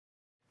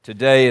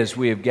Today, as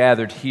we have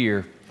gathered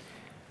here,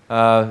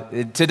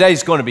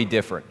 today's going to be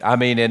different.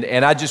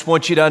 And I just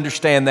want you to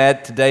understand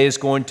that today is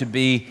going to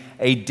be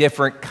a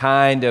different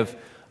kind of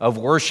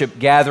worship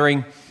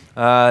gathering,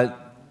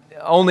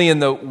 only in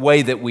the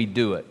way that we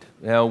do it.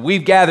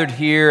 We've gathered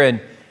here,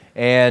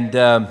 and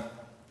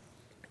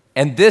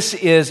this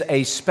is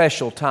a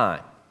special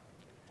time.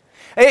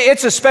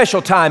 It's a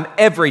special time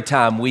every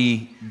time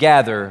we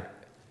gather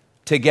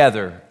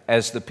together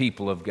as the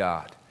people of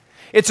God.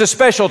 It's a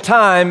special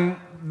time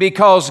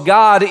because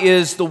God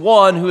is the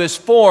one who has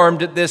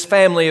formed this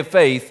family of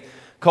faith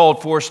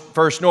called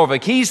First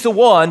Norfolk. He's the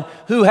one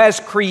who has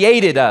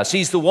created us.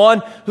 He's the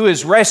one who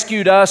has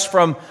rescued us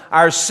from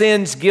our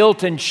sins,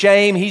 guilt, and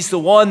shame. He's the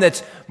one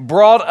that's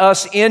brought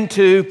us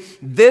into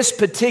this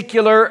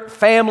particular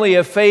family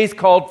of faith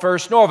called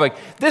First Norfolk.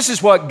 This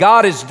is what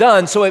God has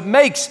done, so it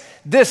makes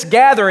this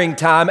gathering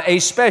time a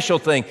special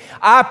thing.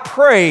 I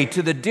pray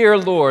to the dear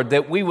Lord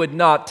that we would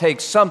not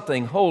take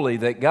something holy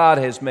that God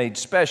has made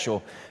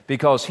special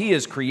because He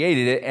has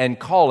created it and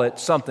call it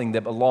something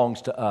that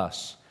belongs to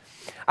us.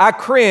 I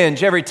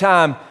cringe every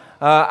time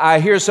I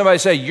hear somebody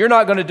say, "You're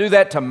not going to do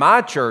that to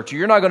my church, or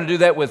you're not going to do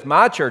that with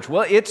my church."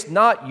 Well, it's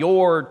not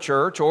your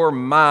church or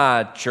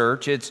my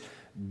church. It's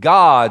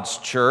God's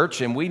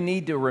church, and we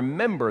need to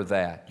remember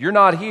that. You're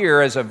not here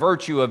as a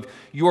virtue of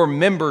your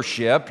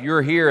membership.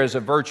 You're here as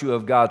a virtue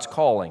of God's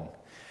calling.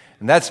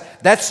 And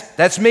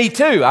that's me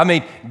too.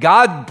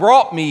 God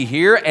brought me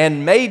here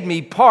and made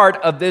me part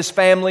of this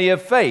family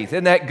of faith.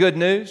 Isn't that good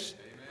news?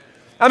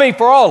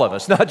 For all of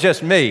us, not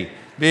just me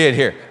being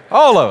here.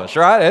 All of us,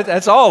 right?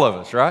 That's all of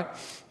us, right?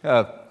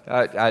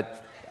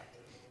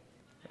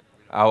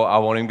 I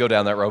won't even go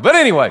down that road. But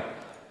anyway,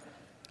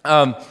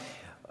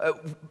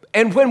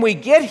 and when we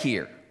get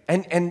here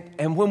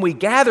and when we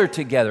gather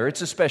together,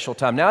 it's a special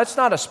time. Now, it's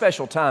not a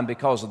special time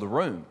because of the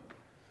room.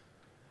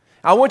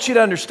 I want you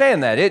to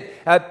understand that.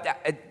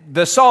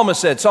 The psalmist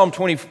said, Psalm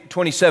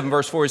 27,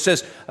 verse 4, it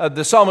says,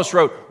 the psalmist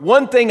wrote,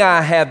 "One thing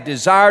I have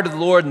desired of the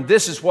Lord, and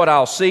this is what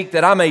I'll seek,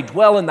 that I may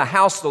dwell in the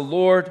house of the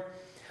Lord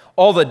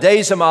all the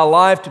days of my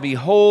life, to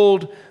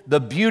behold the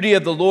beauty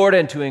of the Lord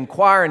and to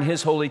inquire in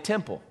His holy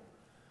temple."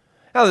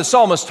 Now, the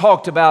psalmist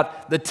talked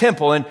about the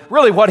temple, and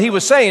really what he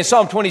was saying in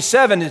Psalm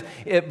 27,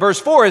 verse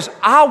 4 is,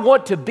 I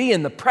want to be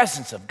in the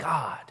presence of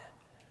God.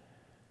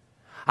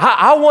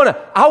 I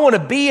want to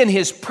be in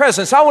His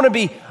presence. I want to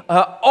be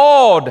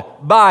awed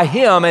by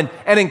Him and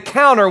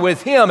encounter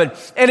with Him.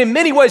 And in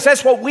many ways,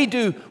 that's what we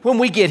do when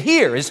we get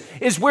here,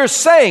 is we're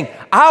saying,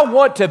 I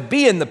want to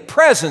be in the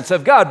presence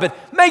of God. But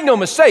make no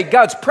mistake,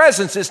 God's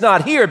presence is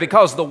not here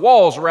because of the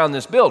walls around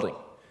this building.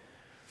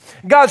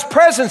 God's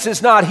presence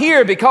is not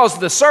here because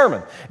of the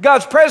sermon.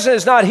 God's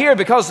presence is not here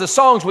because of the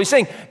songs we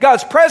sing.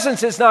 God's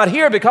presence is not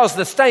here because of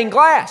the stained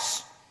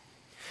glass.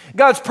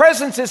 God's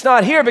presence is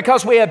not here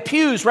because we have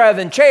pews rather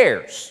than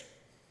chairs.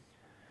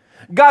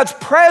 God's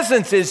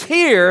presence is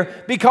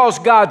here because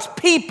God's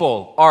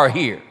people are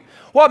here.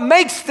 What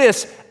makes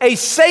this a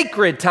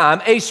sacred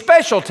time, a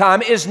special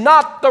time, is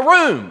not the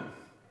room.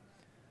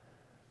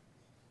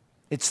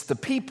 It's the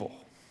people.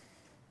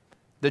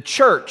 The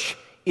church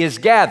is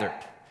gathered.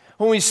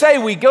 When we say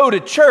we go to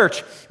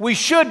church, we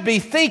should be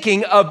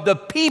thinking of the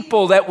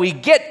people that we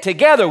get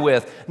together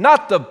with,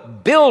 not the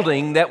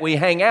building that we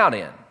hang out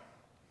in.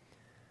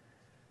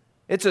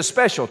 It's a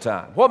special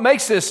time. What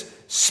makes this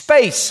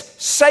space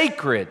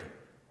sacred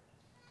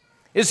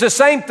is the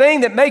same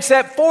thing that makes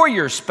that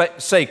foyer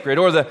sacred,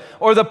 or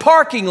the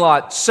parking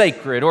lot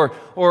sacred,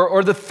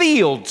 or the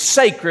field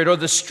sacred, or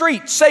the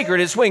street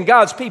sacred. It's when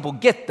God's people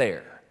get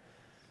there.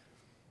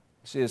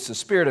 See, it's the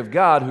Spirit of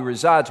God who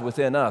resides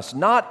within us,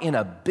 not in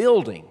a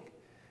building,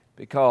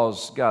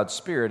 because God's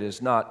Spirit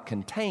is not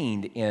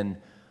contained in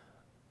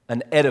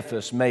an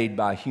edifice made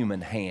by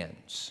human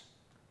hands.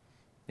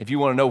 If you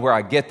want to know where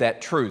I get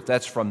that truth,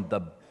 that's from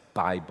the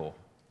Bible,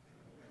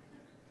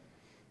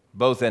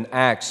 both in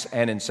Acts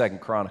and in 2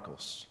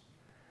 Chronicles.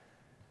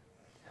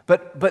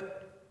 But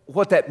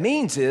what that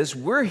means is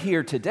we're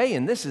here today,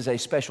 and this is a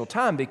special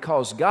time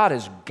because God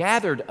has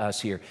gathered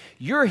us here.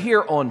 You're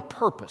here on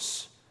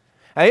purpose.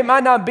 Now, it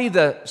might not be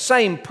the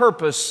same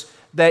purpose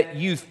that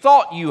you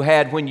thought you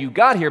had when you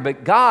got here,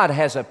 but God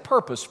has a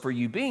purpose for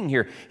you being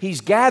here.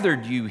 He's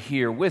gathered you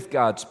here with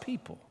God's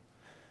people,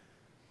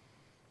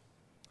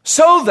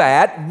 so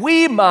that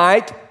we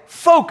might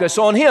focus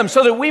on Him,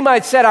 so that we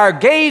might set our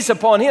gaze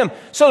upon Him,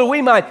 so that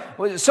we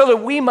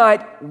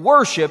might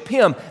worship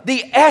Him.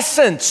 The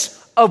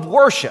essence of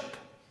worship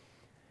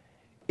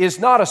is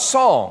not a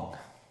song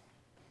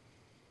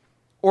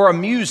or a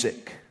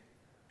music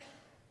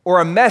or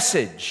a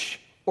message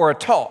or a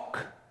talk.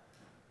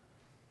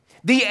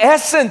 The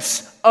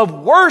essence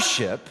of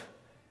worship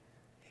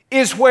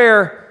is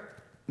where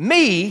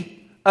me,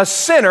 a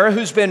sinner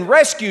who's been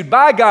rescued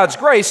by God's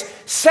grace,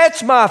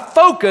 sets my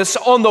focus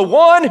on the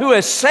one who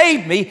has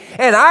saved me,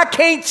 and I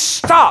can't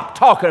stop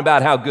talking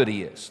about how good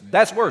He is.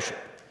 That's worship.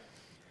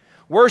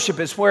 Worship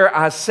is where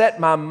I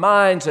set my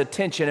mind's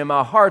attention and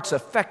my heart's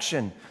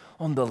affection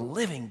on the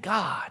living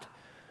God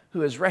who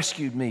has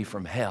rescued me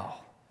from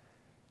hell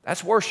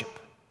That's worship.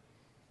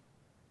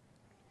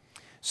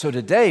 So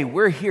today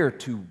we're here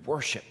to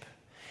worship.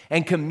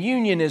 And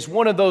communion is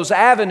one of those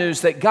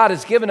avenues that God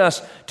has given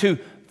us to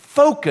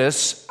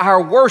focus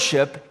our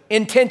worship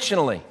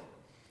intentionally.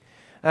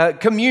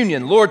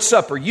 Communion, Lord's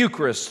Supper,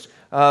 Eucharist,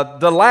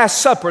 the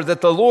Last Supper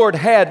that the Lord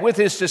had with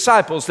His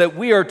disciples that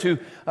we are to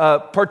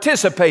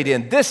participate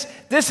in. This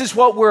is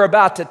what we're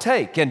about to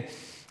take.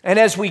 And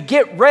as we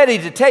get ready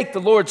to take the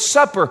Lord's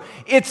Supper,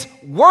 it's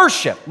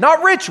worship,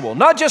 not ritual,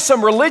 not just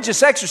some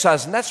religious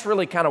exercise. And that's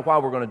really kind of why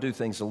we're going to do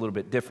things a little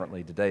bit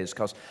differently today, is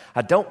because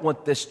I don't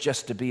want this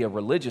just to be a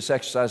religious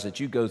exercise that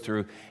you go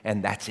through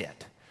and that's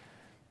it.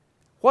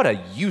 What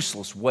a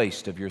useless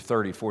waste of your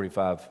 30,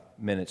 45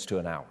 minutes to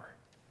an hour.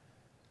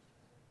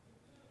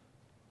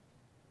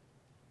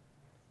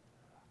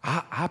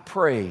 I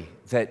pray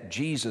that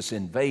Jesus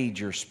invades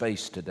your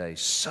space today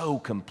so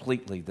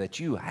completely that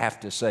you have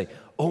to say,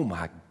 oh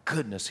my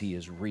goodness, He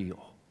is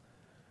real.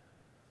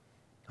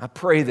 I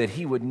pray that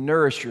He would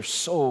nourish your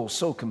soul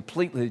so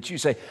completely that you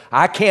say,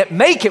 I can't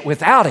make it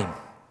without Him.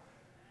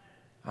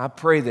 I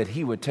pray that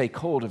He would take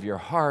hold of your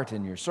heart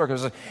and your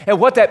circumstances. And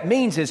what that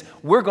means is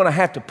we're going to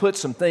have to put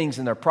some things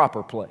in their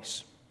proper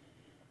place.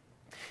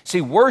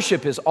 See,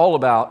 worship is all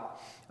about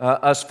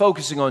us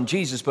focusing on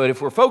Jesus, but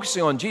if we're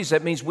focusing on Jesus,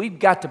 that means we've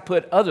got to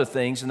put other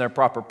things in their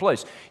proper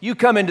place. You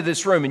come into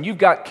this room and you've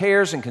got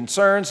cares and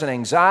concerns and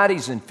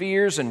anxieties and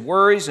fears and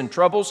worries and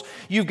troubles.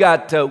 You've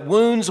got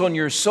wounds on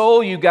your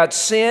soul. You've got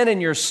sin in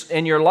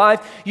your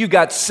life. You've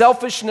got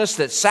selfishness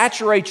that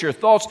saturates your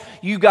thoughts.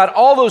 You've got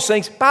all those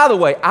things. By the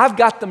way, I've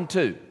got them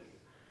too.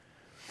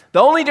 The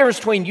only difference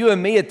between you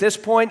and me at this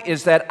point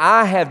is that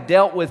I have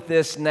dealt with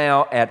this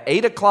now at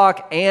 8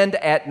 o'clock and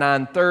at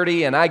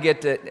 9:30, and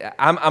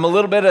I'm a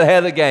little bit ahead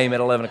of the game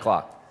at 11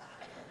 o'clock.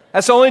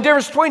 That's the only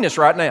difference between us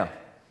right now.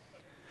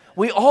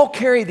 We all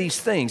carry these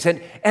things,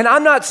 and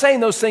I'm not saying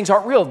those things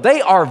aren't real.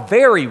 They are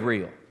very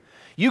real.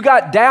 You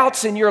got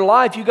doubts in your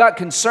life, you got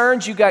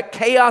concerns, you got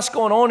chaos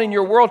going on in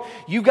your world,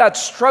 you got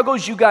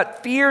struggles, you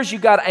got fears, you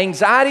got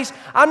anxieties.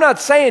 I'm not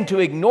saying to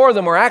ignore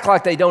them or act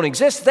like they don't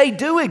exist. They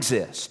do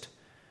exist.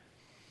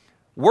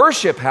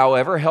 Worship,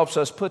 however, helps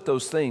us put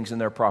those things in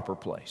their proper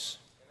place.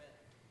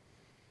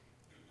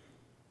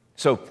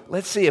 So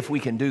let's see if we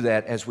can do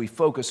that as we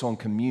focus on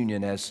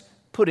communion as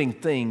putting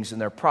things in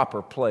their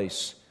proper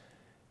place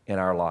in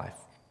our life.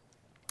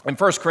 In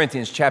 1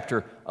 Corinthians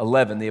chapter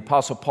 11, the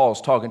Apostle Paul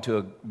is talking to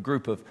a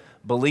group of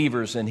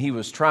believers, and he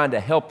was trying to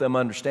help them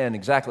understand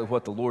exactly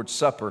what the Lord's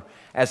Supper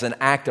as an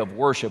act of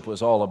worship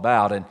was all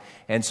about.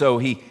 And so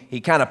he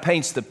kind of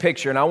paints the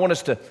picture, and I want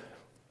us to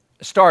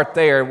start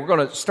there. We're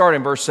going to start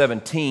in verse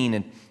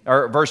 17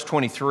 or verse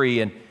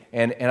 23,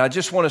 and I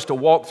just want us to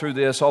walk through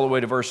this all the way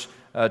to verse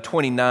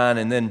 29,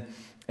 and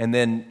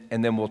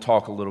then we'll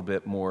talk a little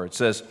bit more. It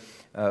says,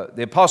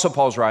 the Apostle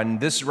Paul's writing.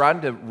 This is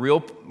writing to real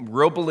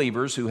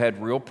believers who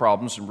had real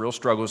problems and real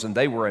struggles, and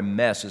they were a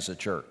mess as a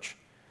church.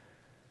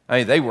 I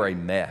mean, they were a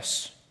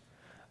mess.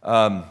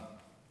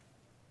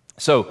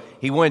 So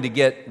he wanted to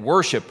get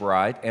worship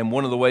right, and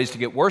one of the ways to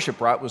get worship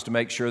right was to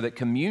make sure that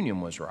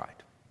communion was right.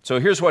 So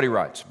here's what he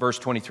writes, verse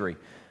 23,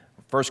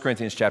 1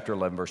 Corinthians chapter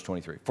 11, verse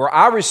 23. For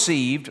I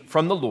received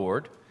from the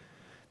Lord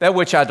that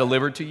which I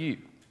delivered to you,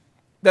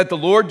 that the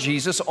Lord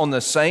Jesus, on the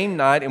same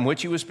night in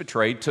which He was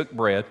betrayed, took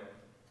bread,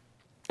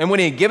 and when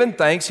He had given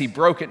thanks, He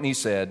broke it, and He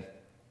said,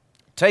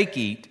 Take,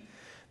 eat,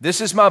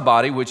 this is my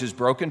body, which is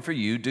broken for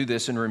you. Do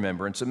this in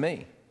remembrance of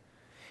me.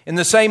 In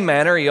the same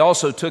manner, He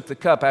also took the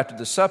cup after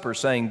the supper,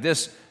 saying,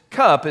 This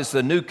cup is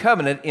the new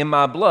covenant in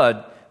my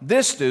blood.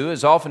 This do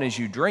as often as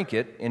you drink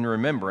it in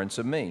remembrance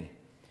of me.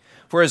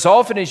 For as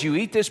often as you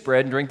eat this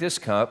bread and drink this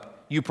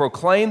cup, you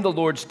proclaim the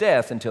Lord's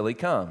death until He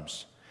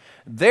comes.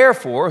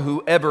 Therefore,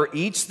 whoever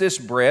eats this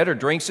bread or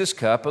drinks this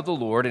cup of the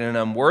Lord in an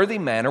unworthy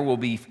manner will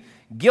be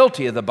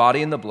guilty of the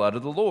body and the blood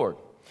of the Lord.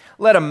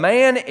 Let a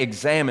man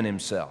examine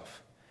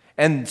himself,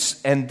 and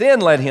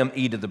then let him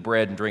eat of the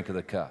bread and drink of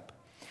the cup.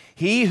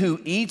 He who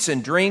eats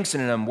and drinks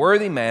in an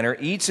unworthy manner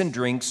eats and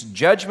drinks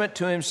judgment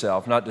to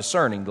himself, not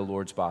discerning the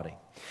Lord's body.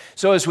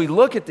 So as we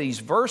look at these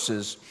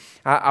verses,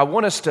 I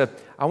want us to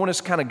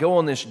kind of go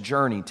on this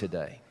journey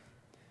today,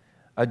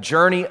 a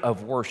journey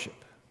of worship.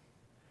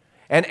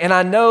 And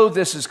I know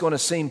this is going to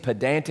seem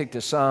pedantic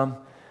to some,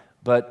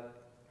 but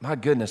my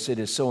goodness, it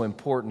is so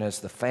important as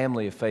the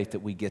family of faith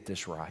that we get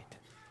this right.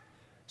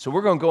 So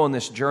we're going to go on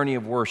this journey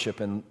of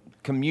worship, and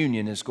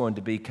communion is going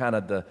to be kind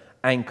of the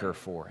anchor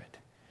for it.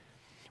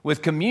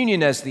 With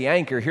communion as the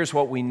anchor, here's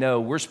what we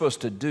know. We're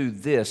supposed to do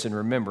this in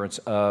remembrance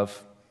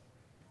of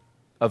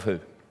who?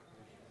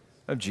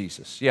 Of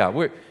Jesus. Yeah,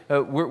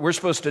 we're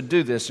supposed to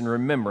do this in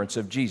remembrance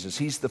of Jesus.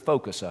 He's the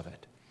focus of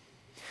it.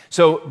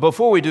 So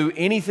before we do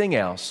anything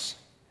else,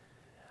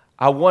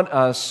 I want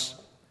us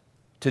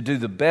to do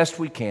the best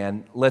we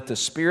can. Let the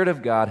Spirit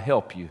of God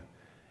help you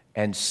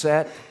and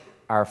set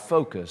our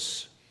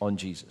focus on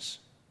Jesus.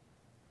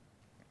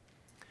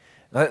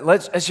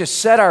 Let's just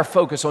set our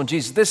focus on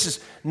Jesus. This is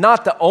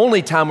not the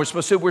only time we're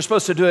supposed to do it. We're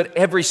supposed to do it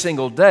every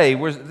single day.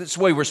 This is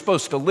the way we're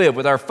supposed to live,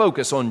 with our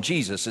focus on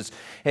Jesus.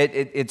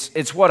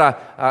 It's what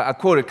I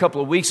quoted a couple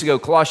of weeks ago,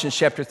 Colossians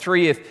chapter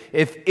 3.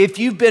 If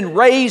you've been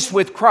raised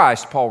with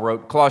Christ, Paul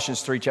wrote,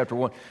 Colossians 3,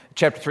 chapter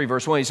 3,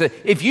 verse 1. He said,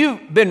 if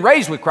you've been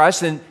raised with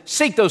Christ, then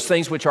seek those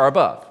things which are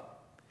above.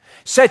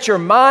 Set your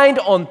mind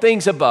on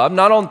things above,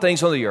 not on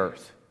things on the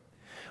earth.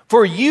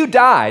 For you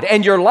died,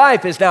 and your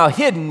life is now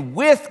hidden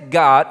with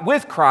God,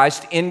 with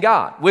Christ in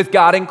God, with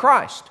God in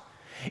Christ.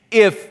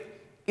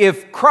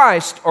 If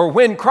Christ, or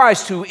when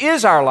Christ, who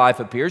is our life,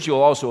 appears, you'll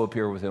also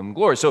appear with him in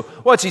glory. So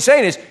what's he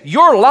saying is,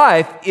 your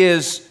life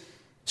is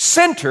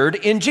centered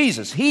in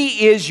Jesus.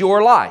 He is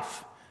your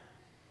life.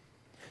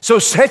 So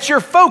set your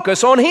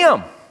focus on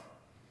him.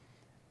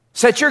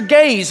 Set your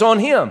gaze on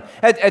him.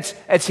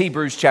 That's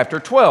Hebrews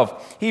chapter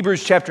 12.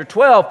 Hebrews chapter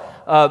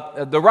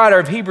 12, the writer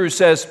of Hebrews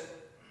says,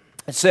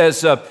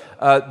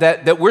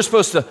 that we're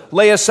supposed to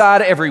lay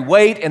aside every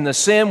weight and the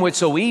sin which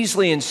so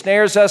easily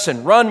ensnares us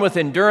and run with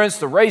endurance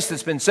the race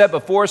that's been set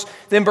before us.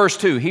 Then verse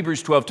 2,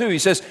 Hebrews 12:2, he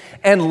says,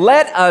 and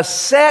let us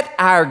set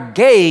our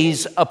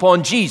gaze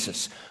upon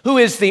Jesus, who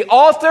is the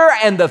author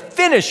and the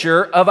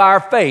finisher of our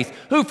faith,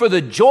 who for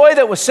the joy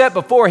that was set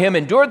before him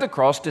endured the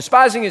cross,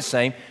 despising its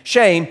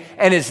shame,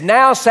 and is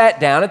now sat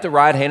down at the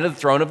right hand of the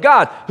throne of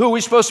God. Who are we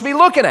supposed to be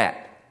looking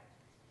at?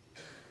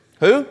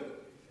 Who?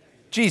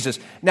 Jesus.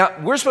 Now,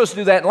 we're supposed to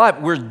do that in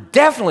life. We're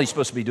definitely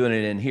supposed to be doing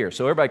it in here.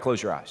 So everybody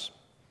close your eyes.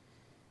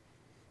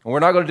 And we're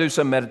not going to do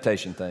some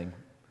meditation thing.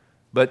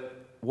 But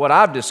what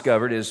I've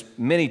discovered is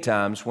many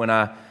times when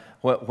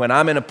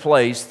I'm in a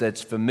place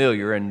that's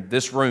familiar, and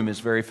this room is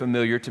very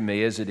familiar to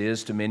me as it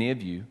is to many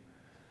of you,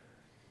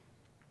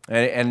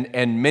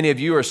 and many of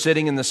you are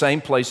sitting in the same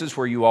places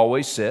where you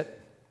always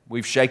sit.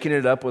 We've shaken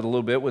it up with a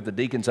little bit with the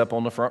deacons up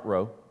on the front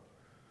row.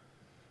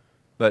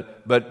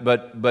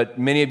 But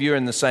many of you are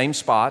in the same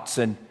spots,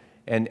 and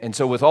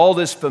so with all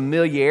this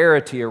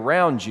familiarity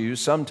around you,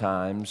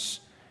 sometimes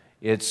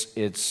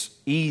it's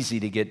easy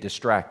to get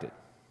distracted.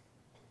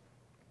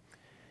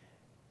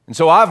 And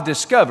so I've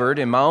discovered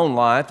in my own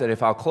life that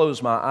if I'll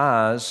close my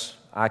eyes,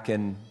 I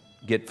can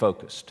get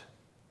focused.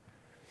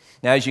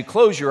 Now, as you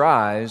close your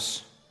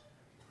eyes,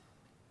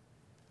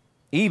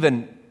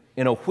 even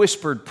in a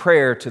whispered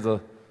prayer to the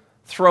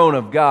throne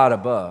of God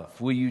above,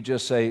 will you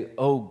just say,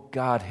 oh,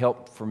 God,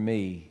 help for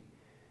me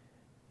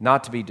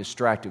not to be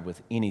distracted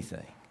with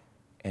anything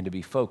and to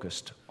be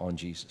focused on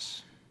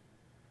Jesus.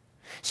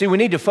 See, we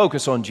need to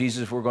focus on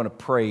Jesus if we're going to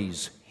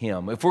praise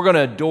him, if we're going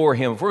to adore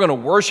him, if we're going to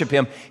worship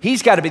him.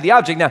 He's got to be the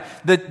object. Now,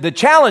 the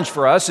challenge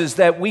for us is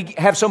that we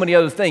have so many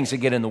other things that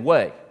get in the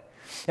way.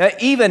 Now,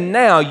 even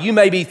now, you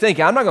may be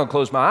thinking, I'm not going to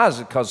close my eyes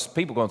because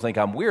people are going to think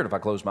I'm weird if I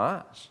close my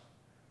eyes.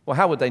 Well,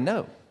 how would they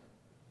know?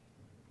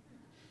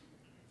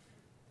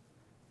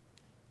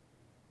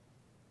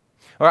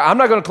 Or I'm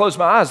not going to close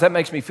my eyes. That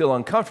makes me feel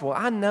uncomfortable.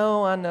 I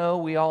know.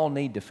 We all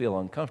need to feel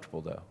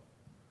uncomfortable, though.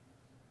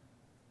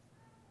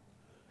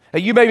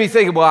 You may be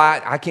thinking, well,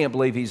 I can't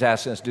believe he's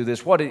asking us to do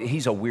this.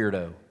 He's a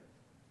weirdo.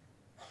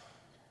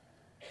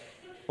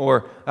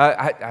 Or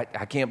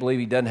I can't believe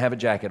he doesn't have a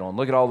jacket on.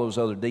 Look at all those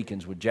other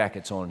deacons with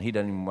jackets on. He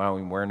doesn't even mind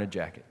him wearing a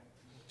jacket.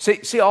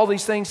 See all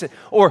these things.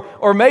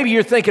 Or maybe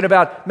you're thinking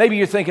about,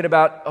 man,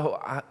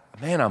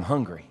 I'm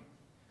hungry.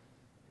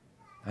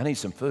 I need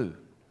some food.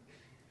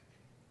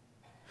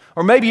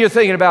 Or maybe you're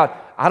thinking about,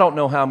 I don't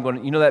know how I'm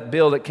going to, that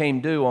bill that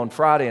came due on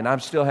Friday and I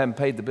still haven't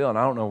paid the bill and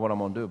I don't know what I'm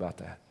going to do about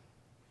that.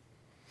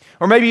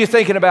 Or maybe you're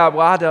thinking about,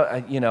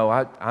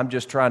 I'm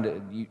just trying to,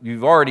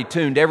 you've already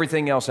tuned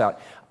everything else out.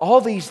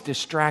 All these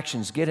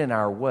distractions get in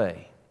our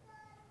way.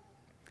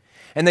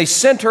 And they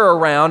center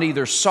around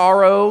either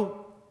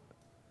sorrow,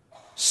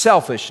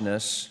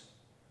 selfishness,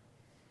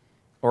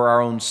 or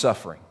our own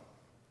suffering.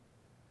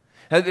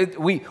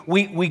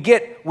 We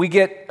get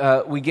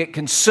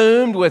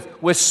consumed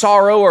with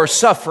sorrow or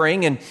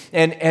suffering, and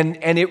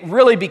it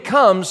really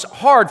becomes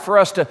hard for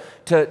us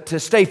to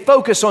stay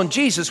focused on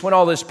Jesus when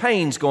all this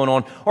pain's going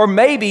on. Or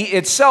maybe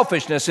it's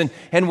selfishness,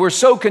 and we're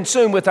so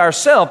consumed with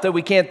ourselves that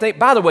we can't think.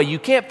 By the way, you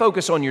can't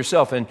focus on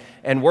yourself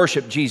and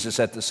worship Jesus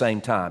at the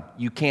same time.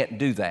 You can't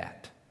do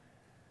that.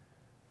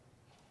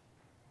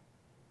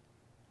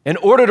 In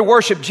order to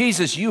worship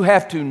Jesus, you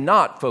have to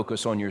not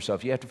focus on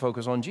yourself. You have to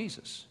focus on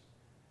Jesus.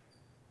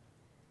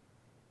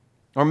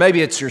 Or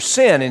maybe it's your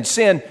sin, and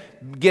sin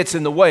gets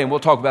in the way, and we'll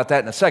talk about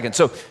that in a second.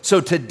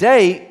 So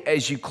today,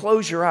 as you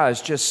close your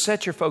eyes, just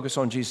set your focus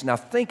on Jesus. Now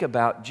think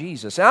about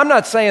Jesus. And I'm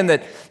not saying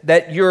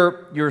that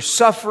your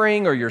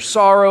suffering or your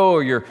sorrow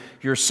or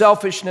your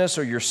selfishness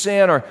or your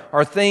sin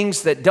are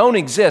things that don't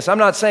exist. I'm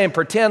not saying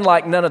pretend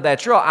like none of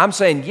that's real. I'm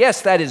saying,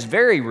 yes, that is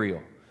very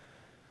real.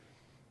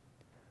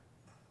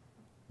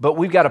 But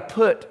we've got to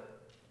put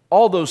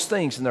all those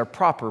things in their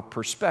proper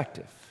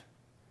perspective.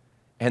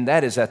 And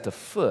that is at the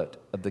foot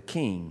of the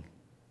King,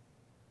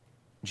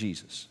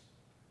 Jesus.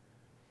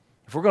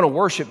 If we're going to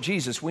worship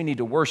Jesus, we need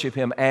to worship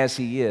Him as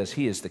He is.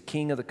 He is the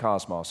King of the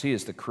cosmos. He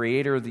is the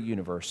creator of the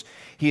universe.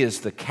 He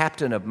is the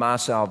captain of my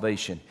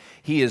salvation.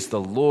 He is the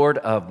Lord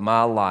of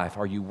my life.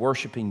 Are you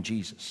worshiping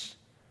Jesus?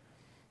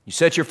 You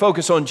set your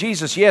focus on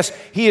Jesus. Yes,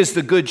 He is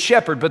the good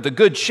shepherd, but the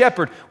good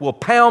shepherd will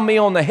pound me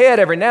on the head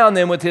every now and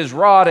then with His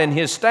rod and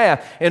His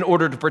staff in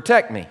order to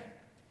protect me.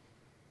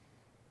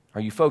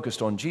 Are you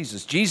focused on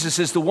Jesus? Jesus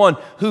is the one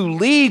who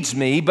leads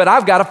me, but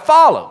I've got to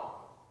follow.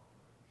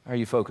 Are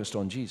you focused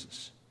on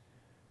Jesus?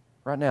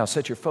 Right now,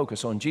 set your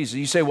focus on Jesus.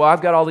 You say, well,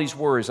 I've got all these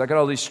worries. I've got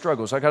all these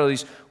struggles. I've got all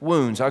these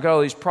wounds. I've got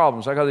all these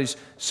problems. I've got all these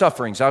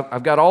sufferings.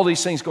 I've got all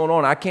these things going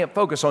on. I can't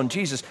focus on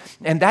Jesus.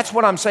 And that's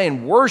what I'm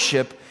saying.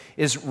 Worship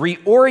is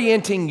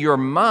reorienting your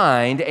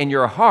mind and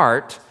your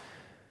heart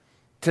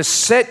to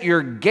set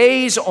your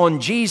gaze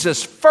on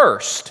Jesus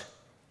first,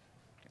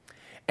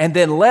 and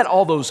then let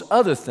all those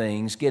other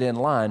things get in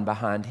line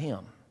behind Him.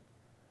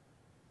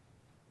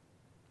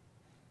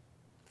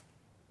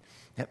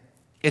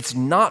 It's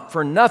not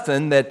for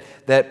nothing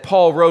that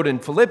Paul wrote in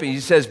Philippians. He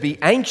says, be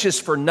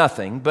anxious for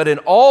nothing, but in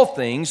all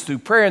things, through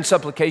prayer and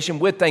supplication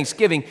with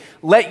thanksgiving,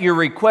 let your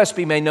requests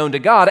be made known to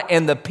God,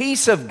 and the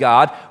peace of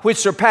God, which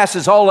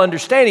surpasses all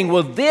understanding,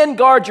 will then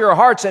guard your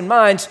hearts and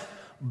minds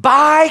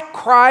by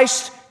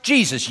Christ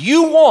Jesus.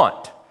 You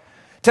want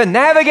to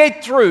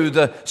navigate through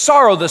the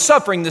sorrow, the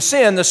suffering, the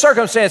sin, the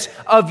circumstance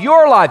of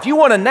your life. You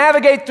want to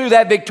navigate through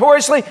that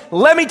victoriously?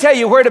 Let me tell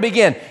you where to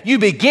begin. You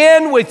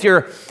begin with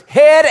your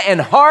head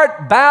and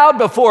heart bowed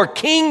before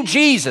King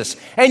Jesus,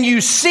 and you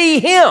see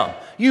Him.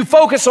 You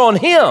focus on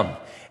Him,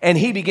 and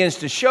He begins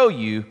to show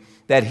you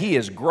that He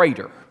is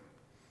greater.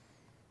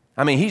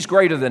 I mean, He's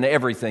greater than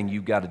everything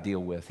you've got to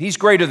deal with. He's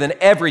greater than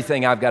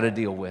everything I've got to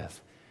deal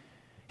with.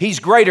 He's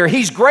greater.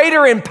 He's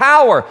greater in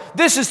power.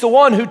 This is the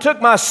one who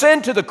took my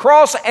sin to the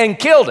cross and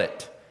killed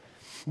it.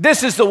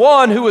 This is the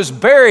one who was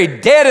buried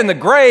dead in the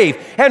grave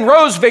and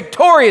rose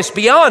victorious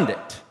beyond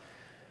it.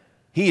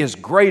 He is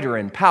greater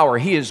in power.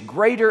 He is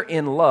greater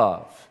in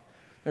love.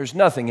 There's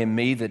nothing in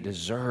me that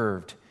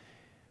deserved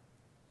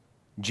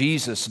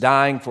Jesus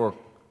dying for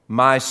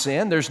my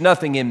sin. There's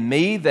nothing in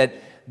me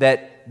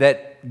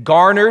that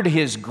garnered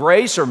His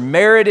grace or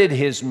merited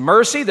His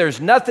mercy.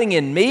 There's nothing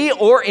in me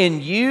or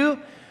in you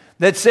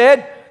that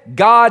said,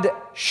 God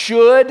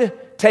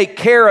should take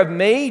care of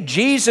me.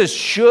 Jesus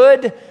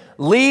should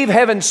leave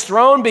heaven's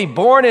throne, be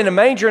born in a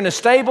manger in a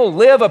stable,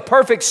 live a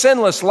perfect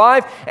sinless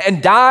life,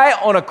 and die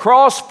on a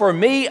cross for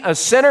me, a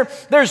sinner.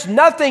 There's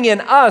nothing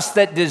in us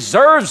that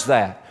deserves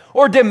that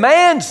or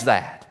demands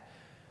that.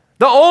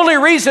 The only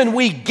reason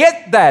we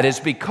get that is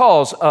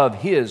because of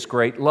His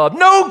great love.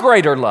 No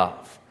greater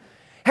love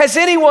has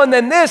anyone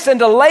than this, than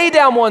to lay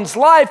down one's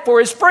life for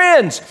his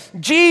friends.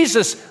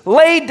 Jesus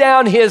laid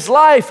down His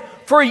life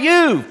for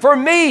you, for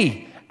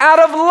me, out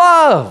of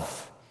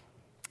love.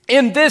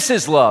 In this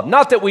is love,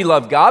 not that we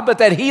love God, but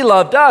that He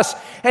loved us,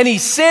 and He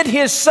sent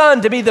His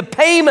Son to be the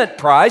payment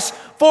price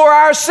for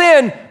our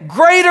sin.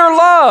 Greater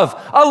love,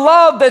 a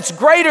love that's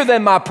greater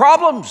than my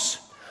problems,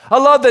 a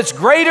love that's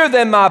greater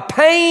than my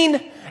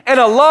pain, and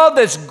a love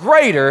that's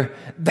greater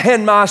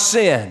than my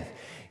sin.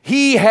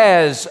 He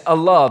has a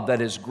love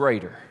that is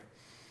greater,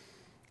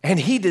 and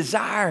He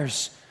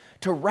desires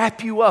to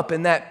wrap you up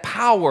in that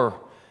power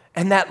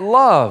and that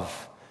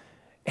love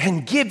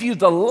and give you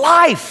the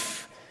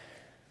life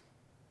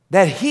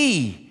that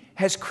He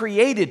has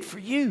created for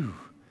you.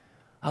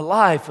 A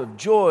life of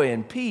joy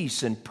and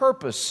peace and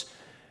purpose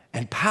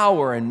and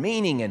power and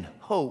meaning and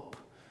hope.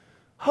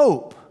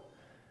 Hope.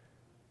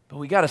 But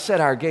we got to set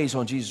our gaze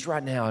on Jesus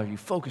right now. Are you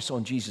focused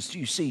on Jesus? Do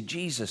you see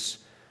Jesus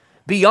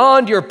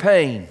beyond your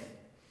pain,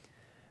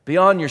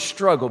 beyond your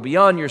struggle,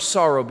 beyond your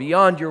sorrow,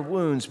 beyond your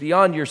wounds,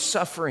 beyond your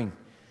suffering,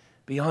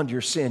 beyond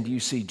your sin? Do you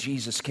see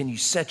Jesus? Can you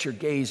set your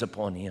gaze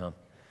upon Him?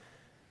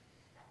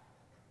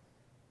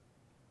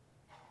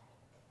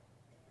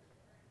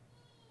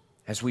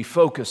 As we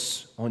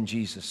focus on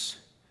Jesus,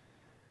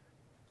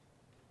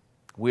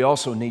 we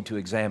also need to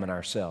examine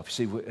ourselves.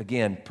 See,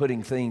 again,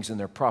 putting things in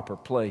their proper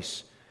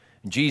place.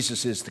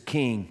 Jesus is the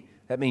King.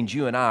 That means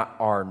you and I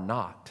are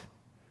not.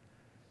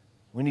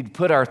 We need to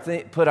put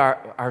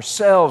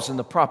ourselves in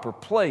the proper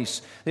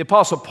place. The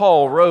Apostle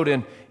Paul wrote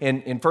in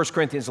 1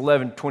 Corinthians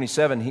 11,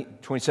 27,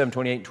 28,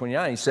 and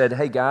 29, he said,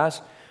 hey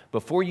guys,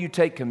 before you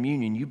take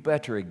communion, you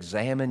better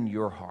examine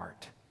your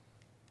heart.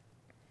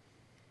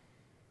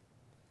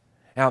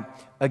 Now,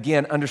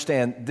 again,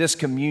 understand this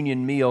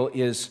communion meal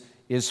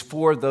is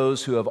for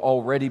those who have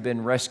already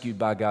been rescued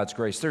by God's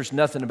grace. There's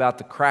nothing about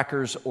the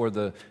crackers or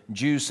the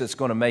juice that's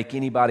going to make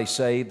anybody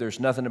saved. There's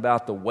nothing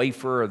about the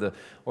wafer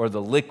or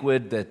the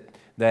liquid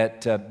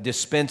that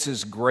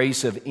dispenses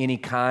grace of any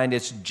kind.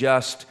 It's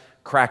just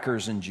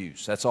crackers and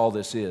juice. That's all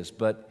this is.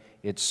 But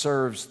it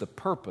serves the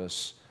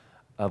purpose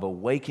of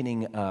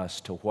awakening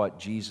us to what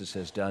Jesus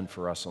has done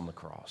for us on the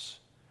cross.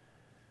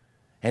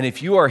 And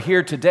if you are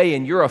here today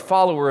and you're a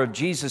follower of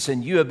Jesus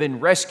and you have been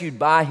rescued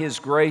by His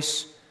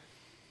grace,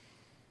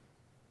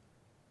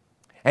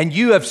 And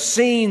you have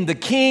seen the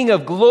King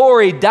of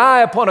glory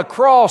die upon a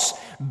cross,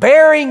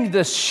 bearing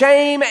the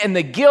shame and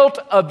the guilt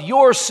of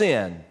your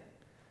sin.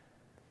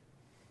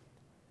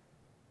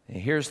 And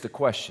here's the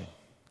question.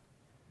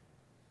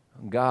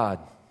 God,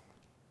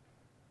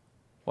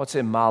 what's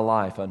in my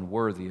life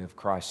unworthy of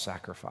Christ's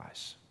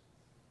sacrifice?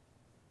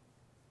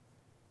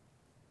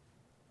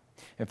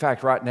 In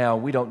fact, right now,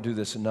 we don't do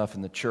this enough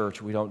in the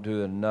church. We don't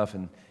do it enough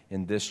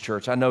in this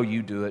church. I know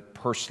you do it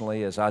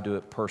personally as I do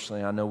it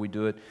personally. I know we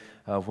do it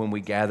when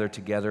we gather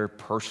together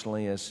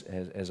personally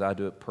as I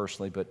do it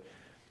personally.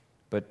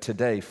 But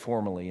today,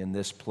 formally, in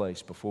this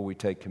place, before we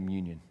take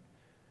communion,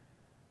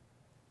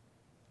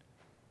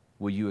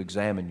 will you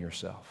examine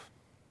yourself?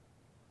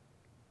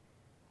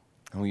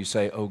 And will you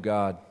say, oh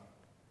God,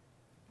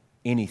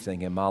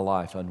 anything in my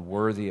life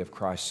unworthy of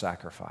Christ's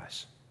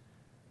sacrifice,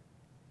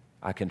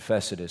 I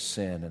confess it as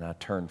sin and I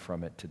turn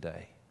from it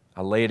today.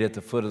 I lay it at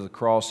the foot of the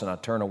cross and I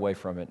turn away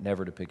from it,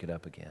 never to pick it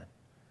up again.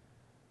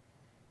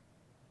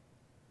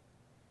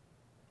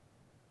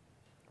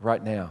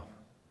 Right now,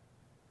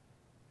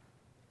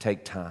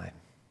 take time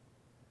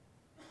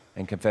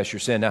and confess your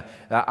sin. Now,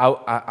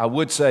 I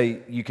would say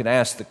you can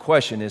ask the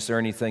question, is there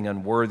anything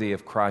unworthy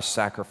of Christ's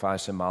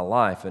sacrifice in my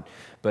life?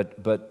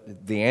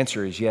 But the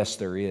answer is yes,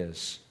 there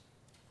is.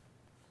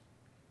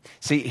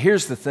 See,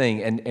 here's the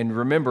thing, and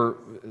remember,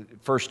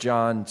 1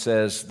 John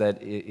says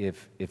that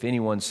if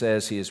anyone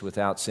says he is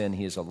without sin,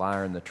 he is a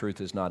liar and the truth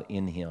is not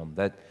in him.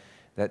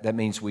 That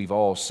means we've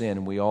all sinned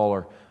and we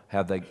all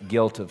have the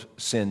guilt of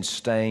sin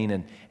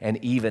stain,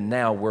 and even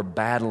now we're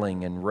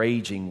battling and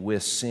raging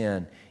with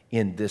sin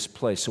in this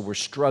place. So we're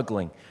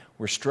struggling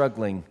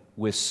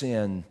with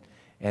sin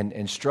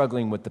and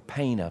struggling with the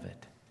pain of it.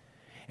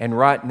 And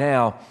right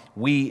now,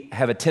 we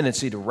have a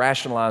tendency to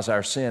rationalize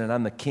our sin, and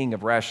I'm the king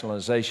of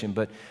rationalization,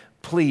 but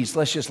please,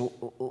 let's just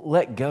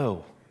let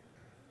go.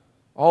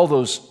 All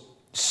those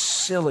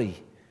silly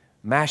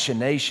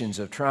machinations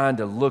of trying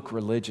to look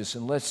religious,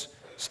 and let's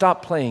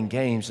stop playing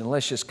games, and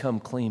let's just come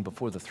clean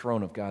before the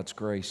throne of God's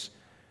grace.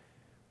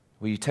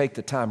 Will you take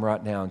the time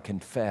right now and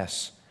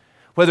confess?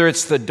 Whether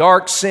it's the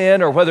dark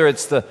sin or whether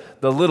it's the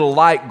little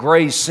light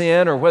gray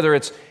sin or whether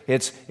it's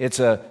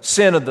a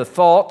sin of the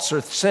thoughts or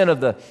sin of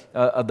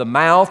the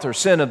mouth or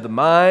sin of the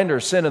mind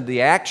or sin of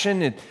the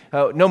action,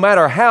 no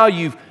matter how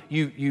you've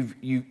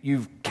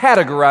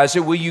categorized it,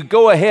 will you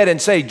go ahead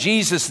and say,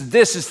 Jesus,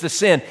 this is the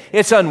sin.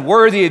 It's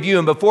unworthy of you,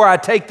 and before I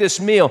take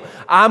this meal,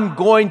 I'm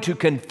going to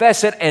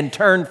confess it and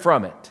turn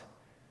from it.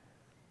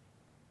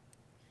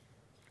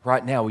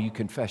 Right now, will you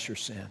confess your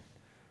sin?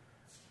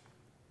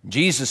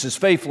 Jesus is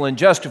faithful and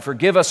just to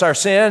forgive us our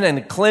sin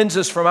and cleanse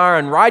us from our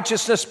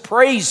unrighteousness.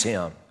 Praise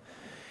Him.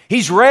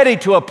 He's ready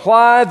to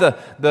apply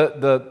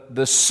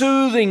the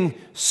soothing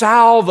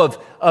salve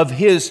of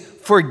His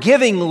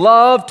forgiving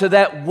love to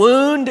that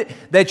wound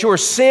that your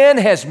sin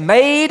has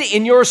made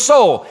in your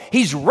soul.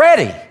 He's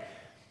ready.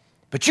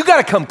 But you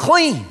got to come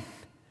clean.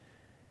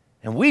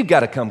 And we've got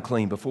to come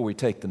clean before we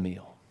take the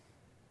meal.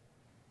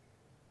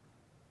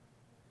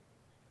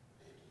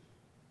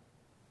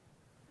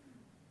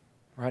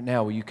 Right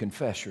now, will you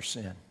confess your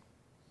sin?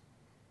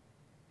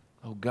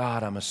 Oh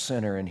God, I'm a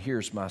sinner and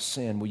here's my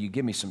sin. Will you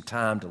give me some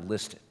time to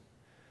list it?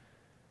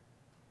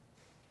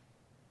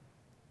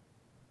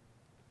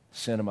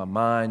 Sin of my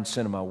mind,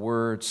 sin of my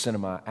words, sin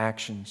of my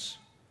actions.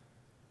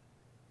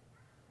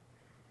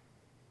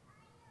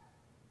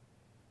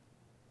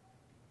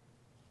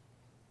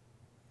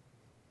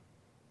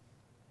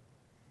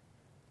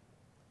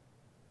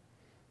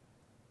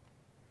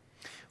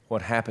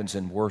 What happens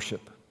in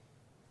worship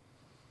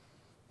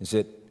is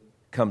it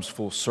comes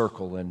full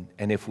circle,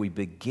 and if we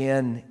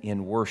begin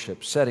in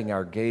worship, setting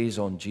our gaze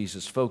on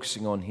Jesus,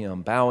 focusing on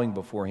Him, bowing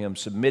before Him,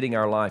 submitting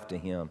our life to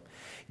Him,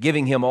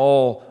 giving Him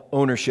all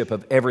ownership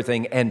of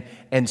everything,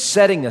 and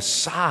setting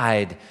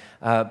aside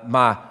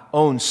my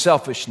own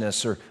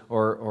selfishness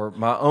or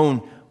my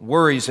own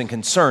worries and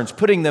concerns,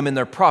 putting them in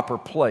their proper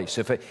place.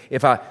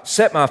 If I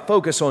set my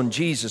focus on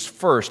Jesus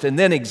first and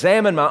then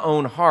examine my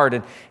own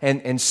heart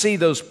and see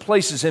those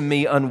places in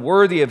me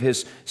unworthy of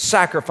His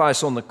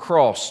sacrifice on the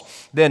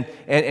cross, then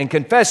and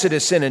confess it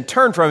as sin and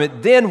turn from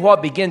it, then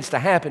what begins to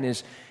happen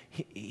is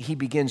He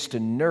begins to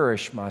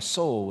nourish my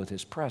soul with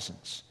His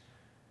presence.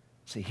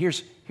 See,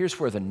 here's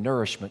where the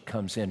nourishment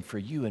comes in for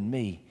you and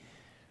me.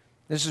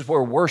 This is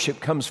where worship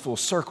comes full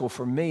circle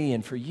for me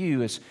and for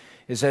you, is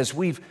as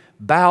we've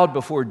bowed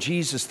before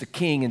Jesus the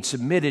King and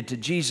submitted to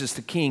Jesus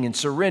the King and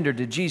surrendered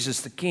to Jesus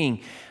the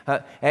King,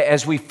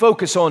 as we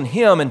focus on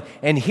Him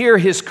and hear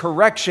His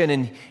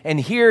correction and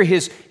hear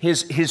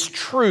His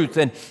truth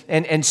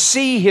and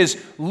see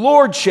His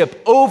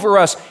lordship over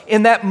us,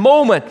 in that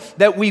moment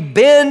that we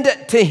bend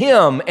to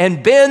Him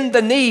and bend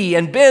the knee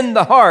and bend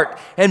the heart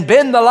and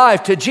bend the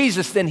life to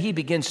Jesus, then He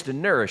begins to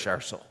nourish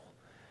our soul.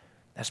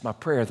 That's my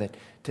prayer, that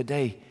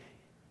today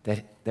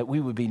that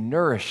we would be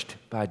nourished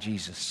by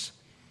Jesus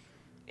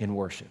in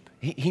worship.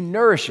 He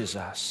nourishes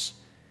us.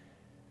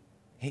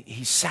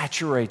 He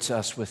saturates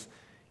us with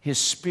His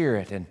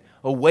Spirit and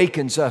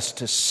awakens us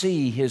to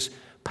see His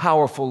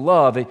powerful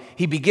love.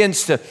 He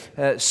begins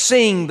to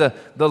sing the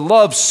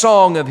love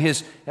song of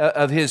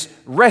His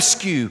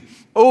rescue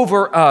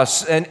over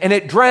us, and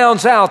it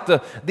drowns out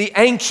the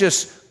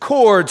anxious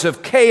chords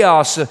of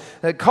chaos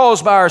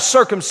caused by our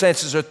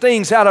circumstances or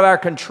things out of our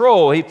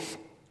control.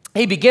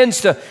 He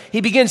begins to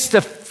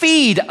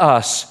feed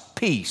us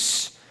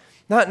peace.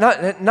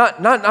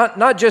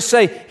 Not just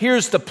say,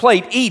 here's the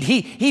plate, eat.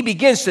 He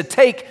begins to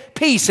take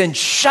peace and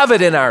shove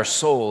it in our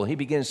soul. He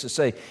begins to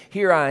say,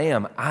 here I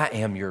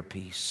am your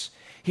peace.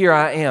 Here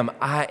I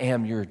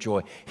am your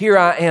joy. Here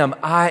I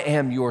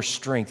am your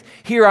strength.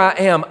 Here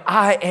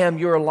I am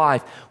your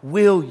life.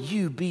 Will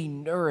you be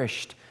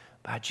nourished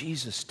by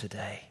Jesus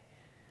today?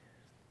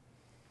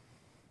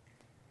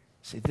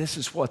 See, this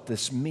is what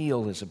this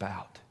meal is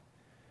about.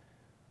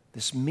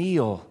 This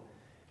meal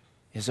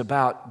is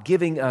about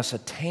giving us a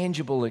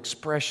tangible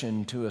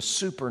expression to a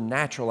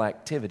supernatural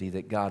activity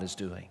that God is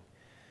doing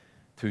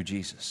through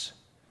Jesus.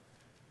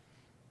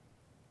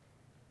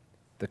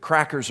 The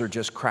crackers are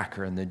just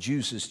cracker, and the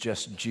juice is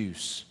just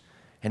juice.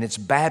 And it's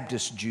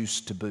Baptist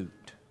juice to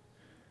boot.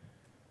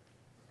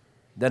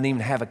 Doesn't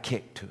even have a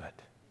kick to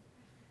it.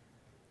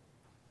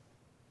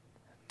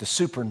 The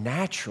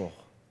supernatural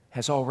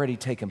has already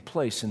taken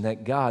place in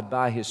that God,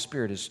 by His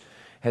Spirit,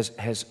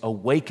 has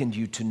awakened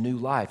you to new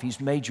life.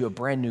 He's made you a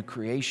brand new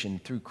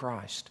creation through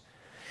Christ.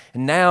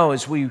 And now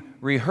as we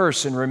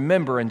rehearse and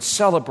remember and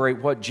celebrate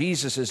what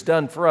Jesus has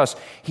done for us,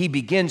 He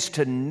begins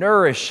to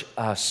nourish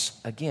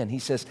us again. He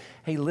says,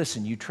 hey,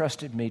 listen, you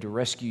trusted me to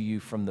rescue you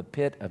from the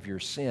pit of your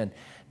sin.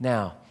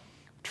 Now,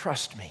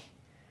 trust me.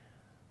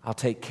 I'll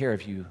take care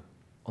of you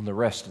on the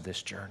rest of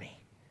this journey.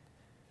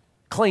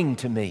 Cling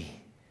to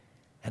me,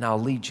 and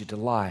I'll lead you to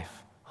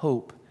life.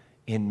 Hope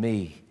in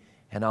me,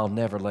 and I'll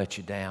never let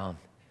you down.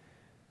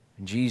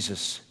 And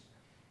Jesus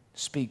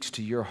speaks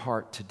to your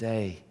heart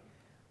today.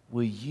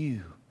 Will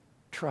you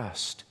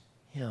trust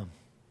Him?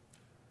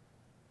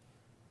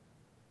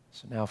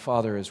 So now,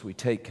 Father, as we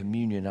take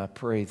communion, I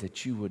pray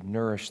that you would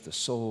nourish the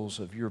souls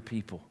of your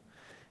people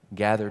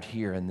gathered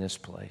here in this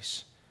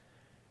place,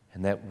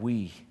 and that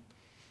we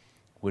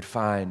would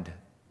find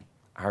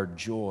our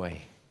joy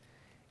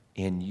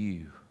in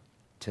you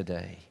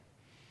today.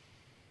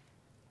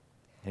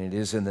 And it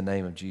is in the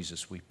name of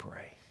Jesus we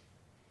pray.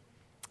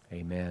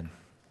 Amen.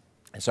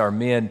 As our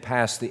men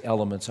pass the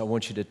elements, I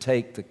want you to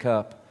take the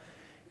cup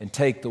and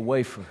take the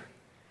wafer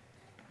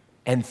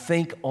and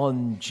think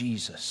on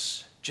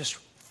Jesus. Just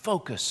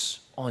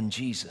focus on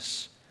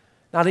Jesus.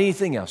 Not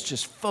anything else,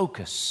 just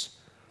focus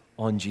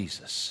on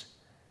Jesus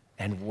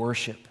and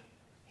worship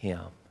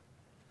Him.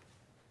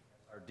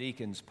 Our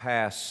deacons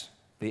pass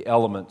the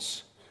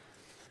elements.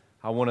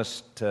 I want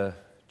us to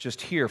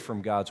just hear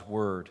from God's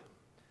Word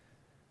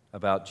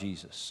about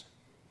Jesus.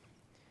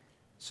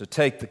 So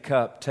take the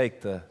cup,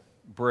 take the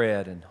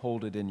bread, and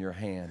hold it in your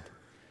hand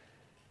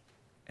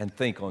and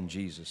think on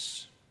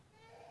Jesus.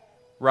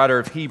 Writer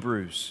of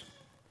Hebrews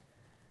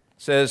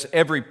says,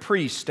 every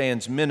priest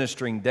stands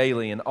ministering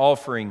daily and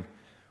offering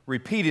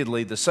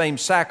repeatedly the same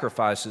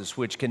sacrifices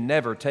which can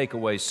never take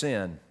away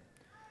sin.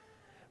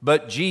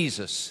 But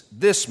Jesus,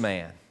 this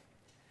man,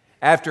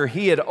 after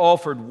He had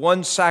offered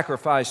one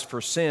sacrifice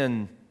for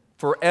sin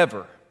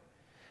forever,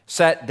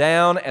 sat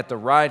down at the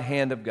right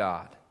hand of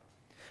God.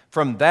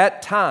 From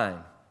that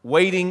time,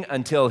 waiting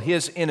until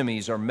His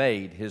enemies are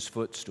made His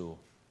footstool.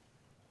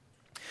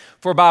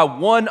 For by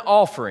one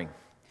offering,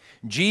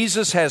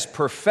 Jesus has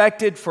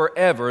perfected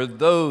forever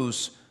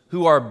those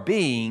who are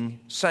being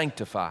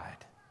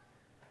sanctified.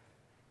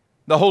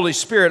 The Holy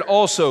Spirit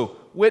also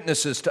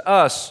witnesses to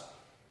us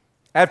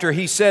after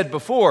He said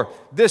before,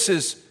 this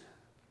is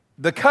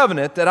the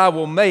covenant that I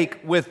will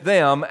make with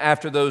them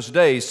after those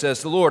days,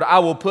 says the Lord. I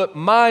will put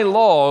my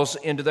laws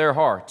into their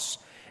hearts,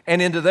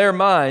 and into their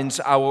minds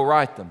I will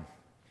write them.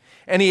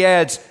 And He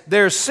adds,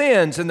 their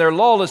sins and their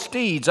lawless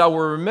deeds I will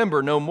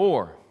remember no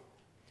more.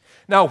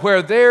 Now,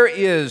 where there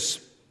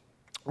is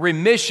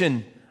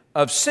remission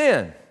of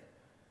sin,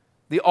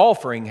 the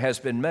offering has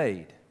been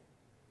made.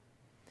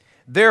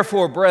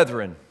 Therefore,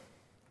 brethren,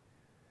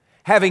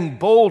 having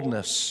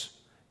boldness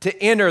to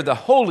enter the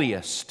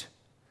holiest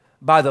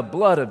by the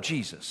blood of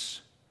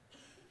Jesus,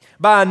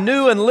 by a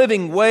new and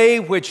living way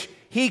which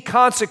He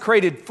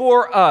consecrated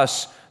for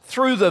us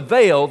through the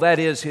veil that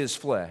is His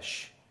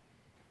flesh.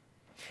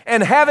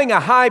 And having a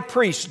high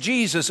priest,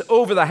 Jesus,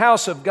 over the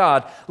house of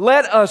God,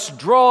 let us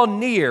draw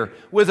near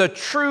with a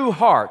true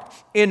heart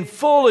in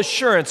full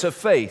assurance of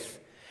faith,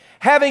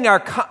 having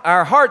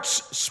our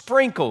hearts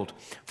sprinkled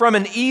from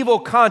an evil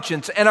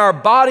conscience and our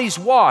bodies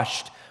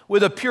washed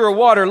with a pure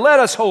water. Let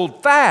us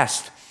hold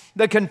fast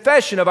the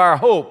confession of our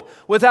hope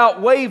without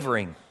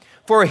wavering,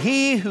 for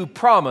He who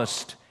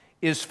promised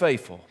is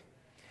faithful.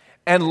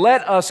 And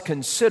let us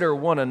consider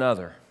one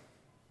another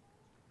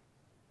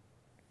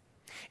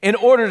in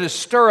order to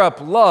stir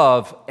up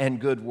love and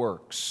good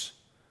works,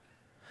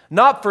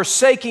 not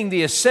forsaking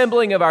the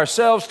assembling of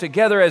ourselves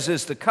together as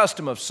is the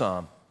custom of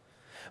some,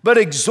 but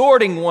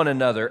exhorting one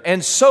another,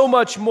 and so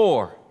much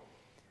more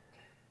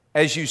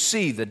as you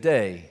see the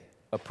day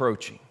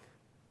approaching.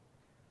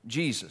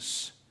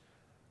 Jesus,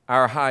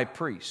 our high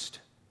priest,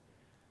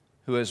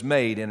 who has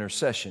made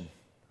intercession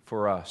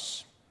for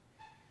us.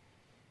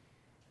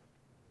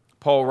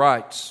 Paul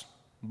writes,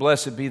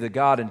 "Blessed be the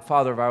God and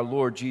Father of our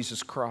Lord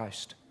Jesus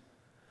Christ,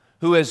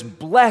 who has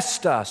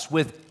blessed us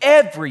with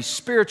every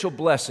spiritual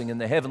blessing in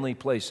the heavenly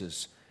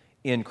places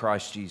in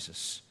Christ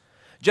Jesus,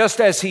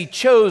 just as He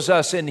chose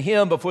us in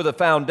Him before the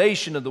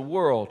foundation of the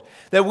world,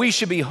 that we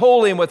should be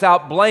holy and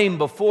without blame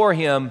before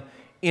Him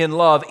in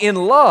love. In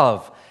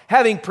love,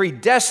 having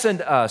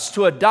predestined us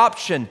to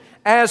adoption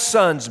as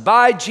sons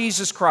by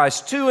Jesus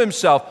Christ to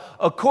Himself,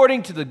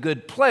 according to the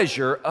good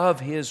pleasure of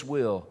His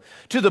will,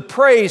 to the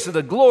praise of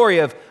the glory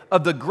of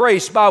the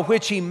grace by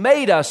which He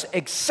made us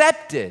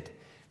accepted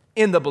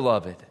in the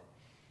Beloved.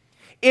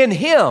 In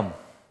Him,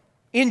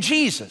 in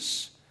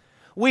Jesus,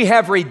 we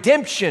have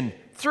redemption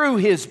through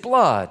His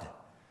blood,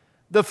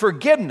 the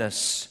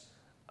forgiveness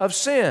of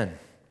sin,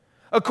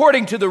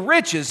 according to the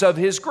riches of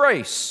His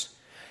grace.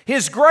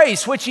 His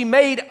grace, which He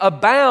made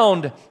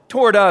abound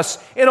toward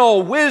us in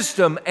all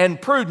wisdom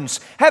and prudence,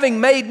 having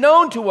made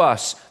known to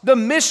us the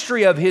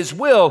mystery of His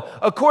will,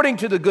 according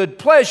to the good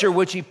pleasure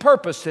which He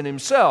purposed in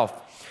Himself,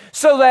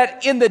 so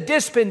that in the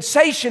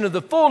dispensation of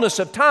the fullness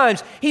of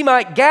times He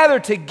might gather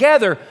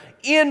together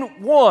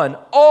in one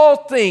all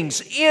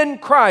things in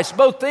Christ,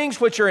 both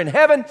things which are in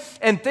heaven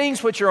and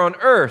things which are on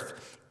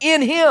earth.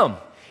 In Him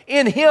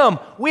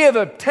we have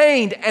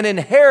obtained an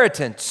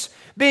inheritance,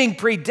 being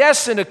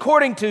predestined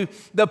according to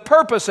the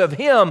purpose of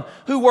Him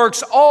who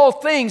works all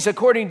things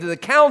according to the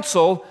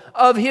counsel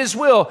of His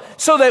will,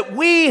 so that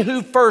we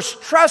who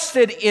first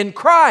trusted in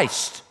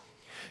Christ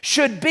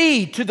should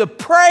be to the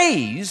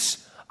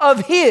praise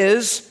of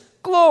His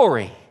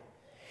glory.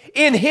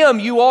 In Him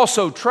you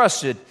also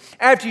trusted,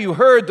 after you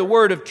heard the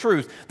word of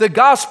truth, the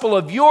gospel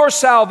of your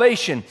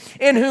salvation,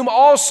 in whom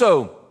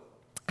also,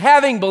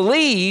 having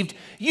believed,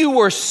 you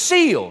were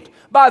sealed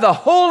by the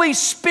Holy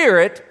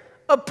Spirit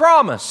of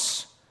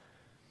promise,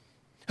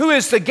 who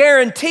is the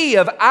guarantee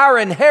of our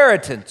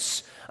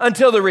inheritance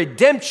until the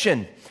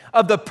redemption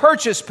of the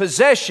purchased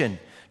possession,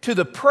 to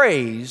the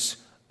praise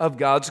of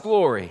God's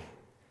glory.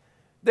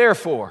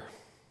 Therefore,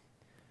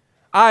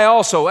 I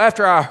also,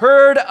 after I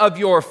heard of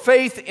your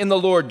faith in the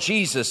Lord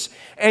Jesus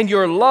and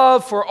your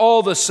love for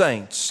all the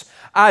saints,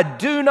 I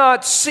do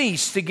not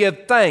cease to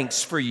give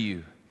thanks for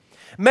you,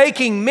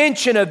 making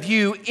mention of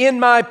you in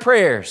my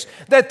prayers,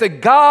 that the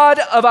God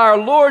of our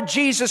Lord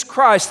Jesus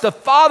Christ, the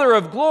Father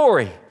of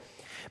glory,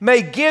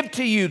 may give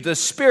to you the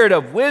spirit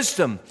of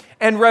wisdom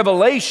and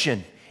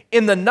revelation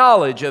in the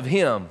knowledge of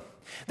Him,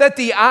 that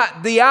the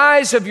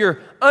eyes of your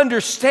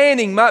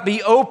understanding might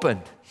be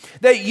opened,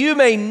 that you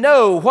may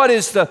know what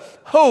is the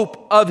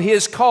hope of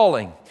His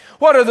calling,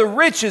 what are the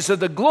riches of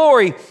the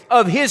glory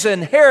of His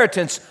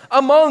inheritance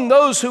among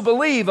those who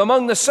believe,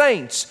 among the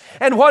saints,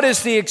 and what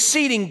is the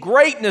exceeding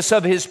greatness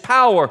of His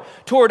power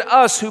toward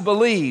us who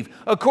believe,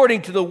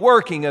 according to the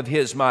working of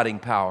His mighty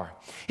power.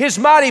 His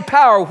mighty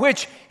power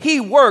which He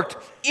worked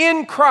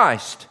in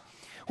Christ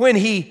when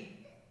He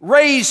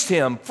raised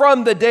Him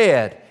from the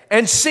dead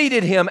and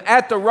seated Him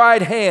at the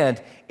right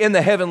hand in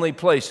the heavenly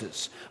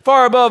places,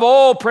 far above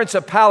all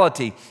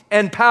principality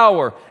and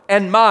power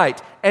and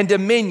might and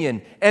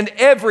dominion and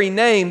every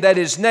name that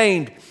is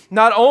named,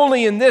 not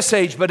only in this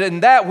age, but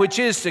in that which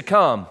is to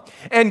come.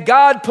 And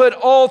God put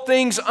all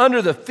things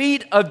under the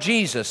feet of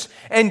Jesus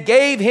and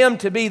gave Him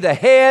to be the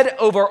head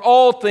over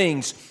all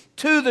things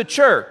to the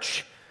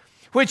church,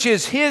 which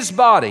is His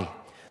body,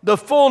 the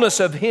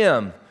fullness of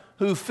Him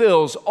who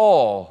fills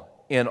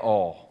all in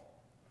all.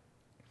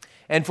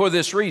 And for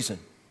this reason,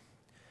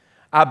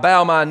 I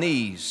bow my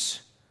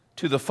knees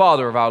to the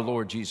Father of our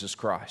Lord Jesus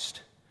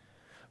Christ,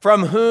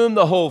 from whom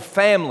the whole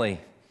family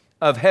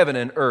of heaven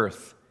and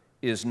earth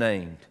is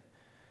named.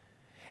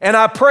 And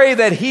I pray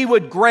that He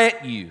would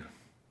grant you,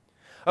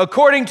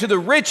 according to the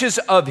riches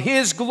of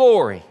His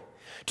glory,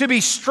 to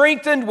be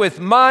strengthened with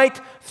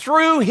might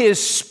through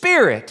His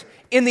Spirit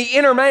in the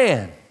inner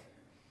man,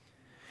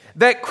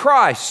 that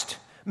Christ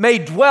may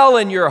dwell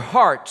in your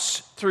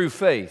hearts through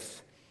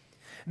faith,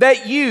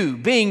 that you,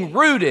 being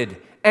rooted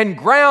and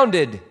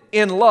grounded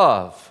in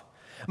love,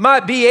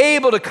 might be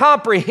able to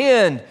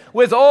comprehend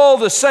with all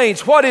the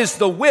saints what is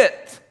the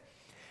width,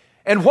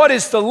 and what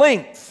is the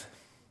length,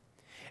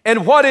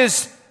 and what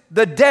is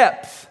the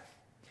depth,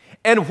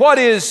 and what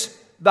is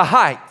the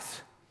height,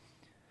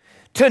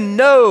 to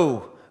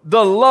know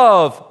the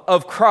love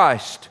of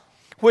Christ,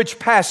 which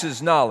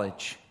passes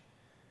knowledge,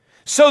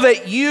 so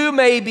that you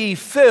may be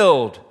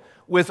filled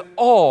with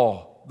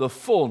all the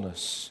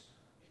fullness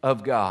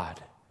of God.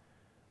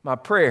 My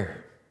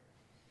prayer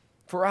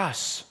for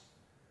us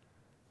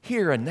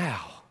here and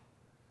now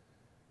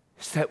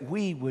is that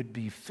we would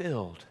be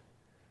filled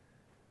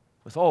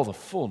with all the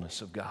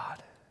fullness of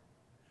God.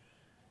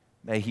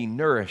 May He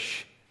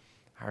nourish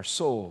our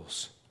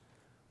souls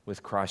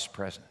with Christ's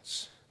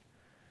presence.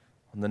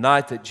 On the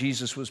night that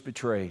Jesus was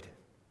betrayed,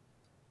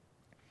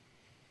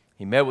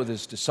 He met with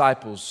His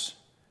disciples,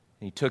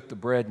 and He took the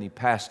bread and He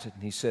passed it,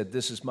 and He said,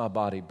 "This is my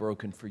body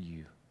broken for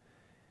you.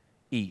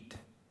 Eat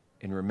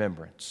in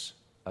remembrance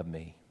of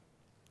me."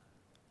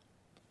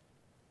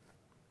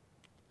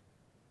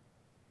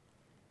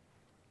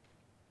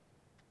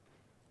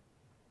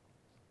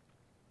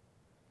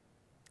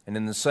 And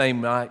in the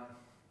same night,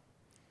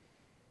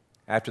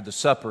 after the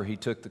supper, he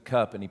took the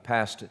cup and he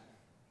passed it.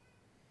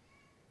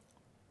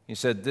 He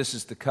said, "This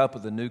is the cup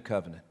of the new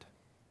covenant,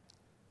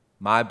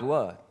 my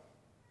blood,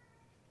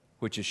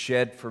 which is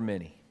shed for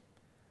many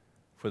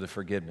for the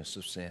forgiveness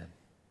of sin.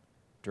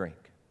 Drink."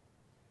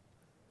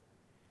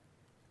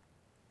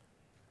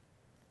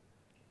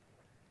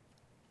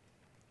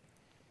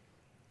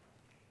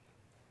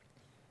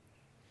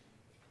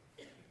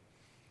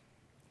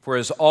 For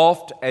as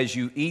oft as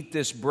you eat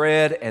this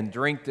bread and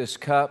drink this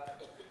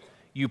cup,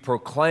 you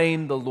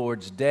proclaim the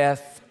Lord's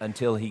death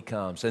until He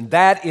comes. And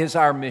that is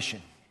our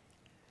mission.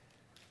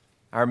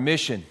 Our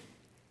mission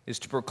is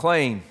to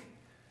proclaim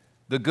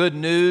the good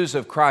news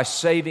of Christ's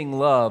saving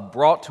love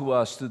brought to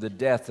us through the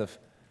death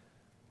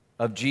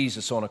of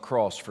Jesus on a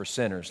cross for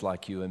sinners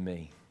like you and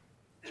me.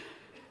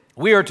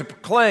 We are to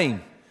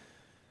proclaim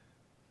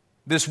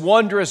this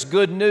wondrous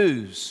good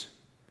news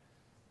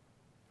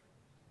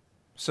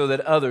so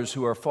that others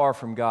who are far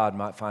from God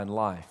might find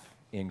life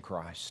in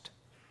Christ.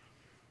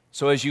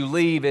 So as you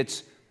leave,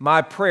 it's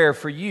my prayer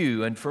for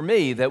you and for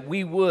me that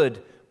we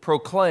would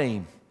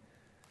proclaim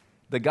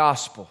the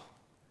gospel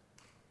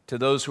to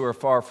those who are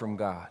far from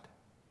God.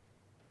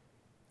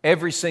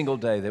 Every single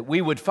day, that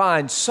we would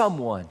find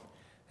someone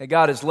that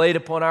God has laid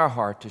upon our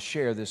heart to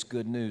share this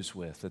good news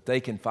with, that they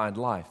can find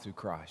life through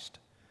Christ.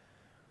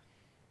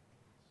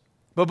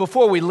 But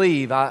before we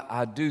leave,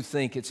 I do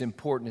think it's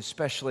important,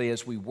 especially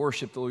as we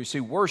worship the Lord. You see,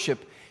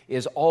 worship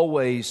is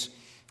always,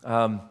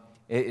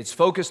 it's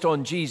focused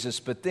on Jesus,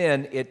 but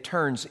then it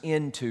turns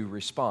into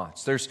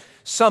response. There's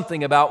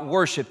something about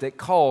worship that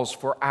calls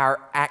for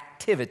our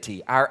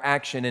activity, our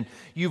action. And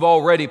you've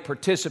already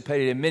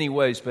participated in many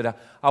ways, but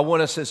I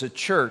want us as a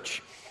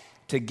church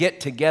to get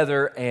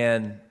together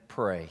and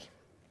pray.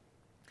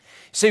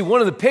 See, one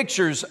of the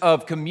pictures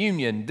of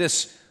communion,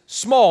 this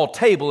small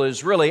table,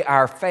 is really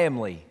our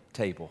family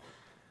table.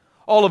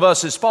 All of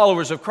us as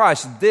followers of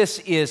Christ, this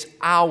is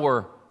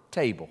our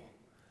table.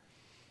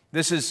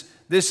 This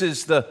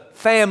is the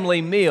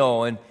family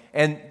meal,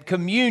 and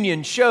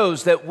communion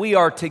shows that we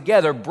are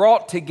together,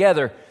 brought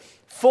together,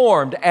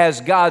 formed as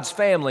God's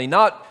family,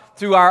 not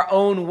through our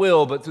own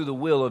will, but through the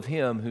will of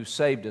Him who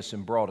saved us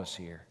and brought us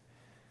here.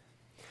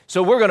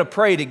 So we're going to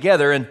pray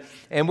together, and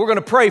we're going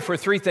to pray for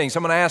three things.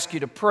 I'm going to ask you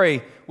to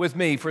pray with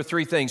me for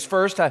three things.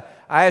 First, I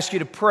ask you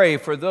to pray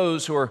for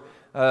those who are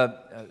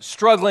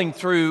struggling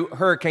through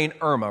Hurricane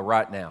Irma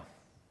right now.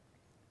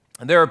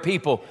 And there are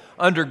people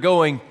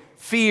undergoing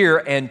fear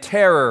and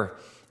terror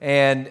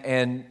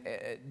and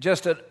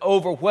just an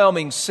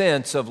overwhelming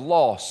sense of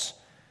loss.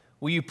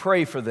 Will you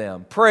pray for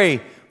them?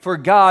 Pray for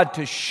God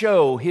to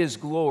show His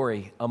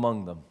glory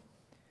among them.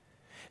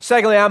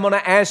 Secondly, I'm going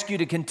to ask you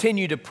to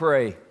continue to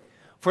pray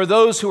for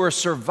those who are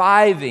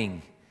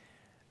surviving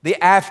the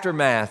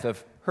aftermath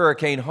of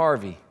Hurricane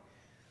Harvey.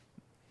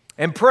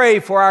 And pray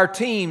for our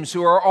teams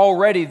who are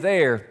already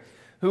there,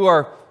 who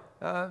are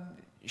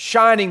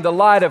shining the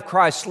light of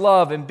Christ's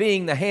love and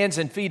being the hands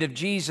and feet of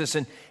Jesus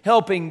and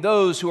helping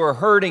those who are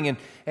hurting.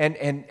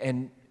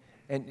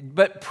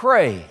 But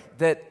pray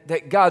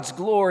that God's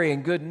glory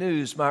and good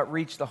news might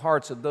reach the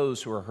hearts of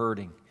those who are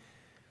hurting.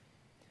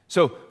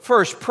 So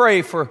first,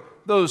 pray for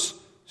those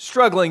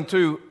struggling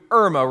through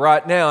Irma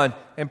right now,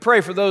 and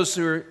pray for those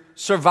who are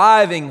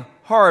surviving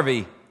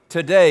Harvey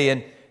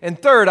today.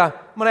 And third, I'm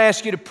going to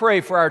ask you to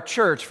pray for our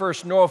church,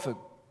 First Norfolk.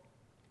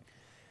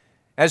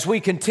 As we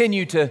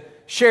continue to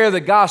share the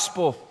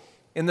gospel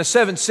in the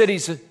 7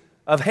 cities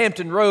of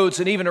Hampton Roads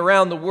and even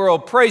around the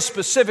world, pray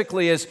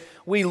specifically as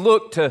we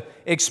look to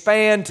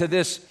expand to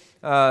this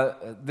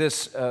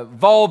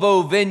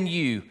Volvo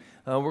venue.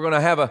 We're going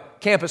to have a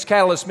Campus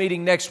Catalyst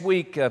meeting next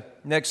week,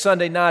 next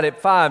Sunday night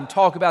at 5, and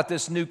talk about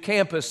this new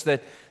campus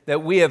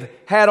that we have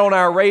had on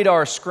our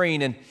radar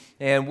screen.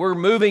 And we're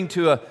moving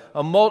to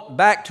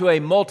back to a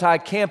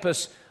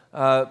multi-campus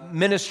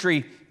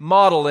ministry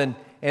model.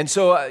 And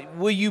so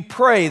will you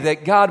pray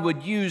that God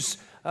would use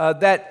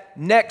that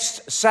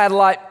next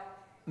satellite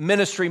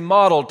ministry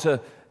model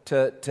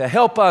to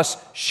help us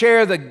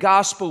share the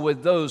gospel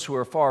with those who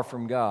are far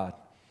from God?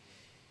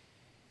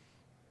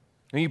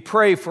 And you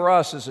pray for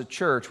us as a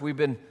church. We've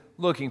been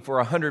looking for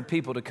 100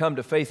 people to come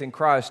to faith in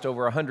Christ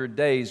over 100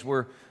 days.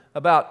 We're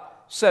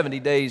about 70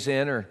 days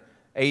in, or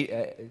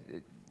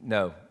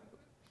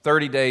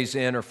 30 days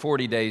in or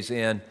 40 days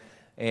in,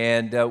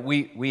 and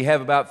we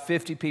have about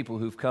 50 people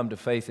who've come to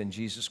faith in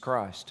Jesus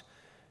Christ.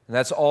 And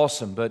that's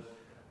awesome,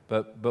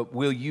 but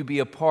will you be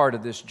a part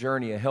of this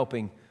journey of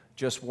helping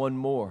just one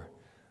more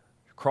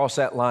cross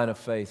that line of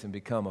faith and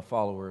become a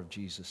follower of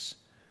Jesus?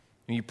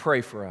 And you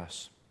pray for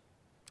us.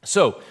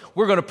 So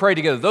we're going to pray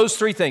together. Those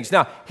three things.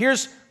 Now,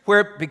 here's where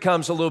it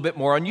becomes a little bit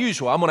more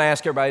unusual. I'm going to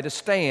ask everybody to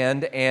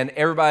stand, and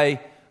everybody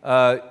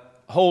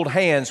hold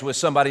hands with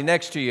somebody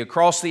next to you,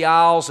 across the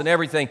aisles and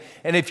everything.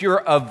 And if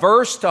you're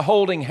averse to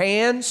holding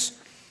hands,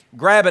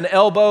 grab an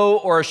elbow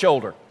or a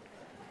shoulder.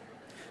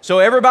 So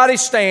everybody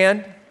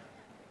stand.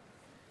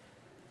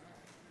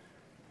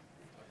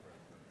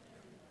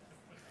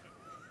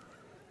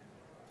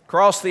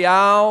 Across the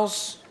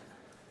aisles.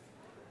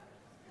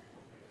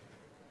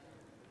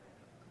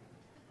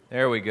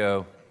 There we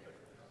go.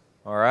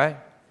 All right.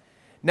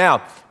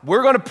 Now,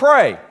 we're going to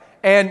pray.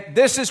 And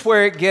this is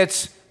where it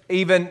gets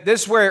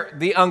this is where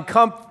the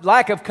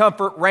lack of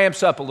comfort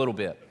ramps up a little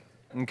bit.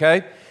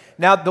 Okay?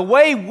 Now, the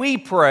way we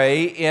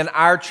pray in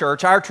our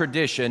church, our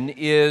tradition,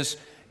 is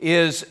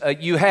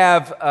you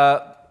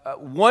have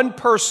one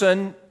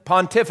person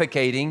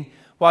pontificating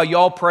while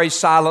y'all pray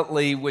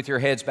silently with your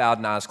heads bowed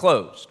and eyes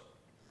closed.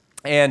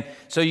 And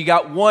so you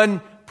got one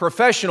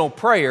professional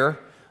prayer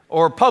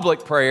or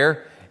public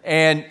prayer,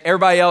 and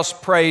everybody else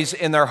prays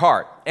in their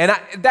heart. And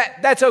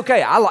that's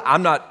okay.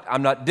 I'm not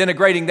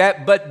denigrating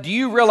that, but do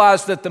you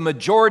realize that the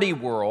majority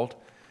world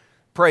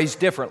prays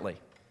differently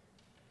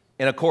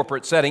in a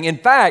corporate setting? In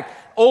fact,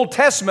 Old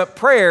Testament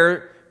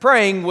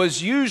praying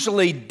was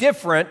usually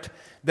different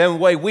than the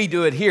way we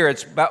do it here.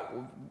 It's about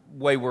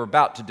the way we're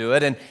about to do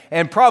it.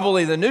 And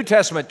probably the New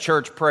Testament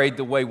church prayed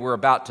the way we're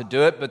about to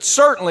do it. But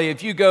certainly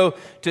if you go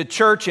to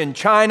church in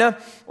China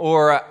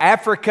or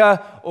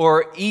Africa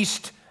or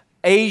East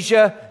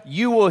Asia,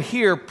 you will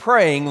hear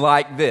praying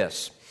like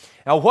this.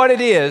 Now, what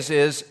it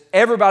is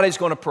everybody's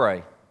going to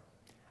pray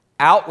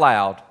out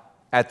loud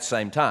at the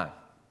same time.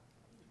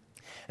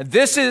 And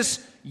this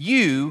is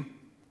you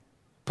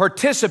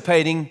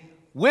participating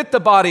with the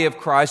body of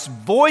Christ,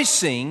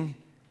 voicing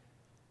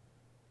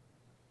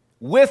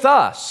with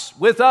us,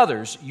 with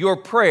others, your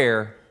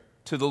prayer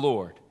to the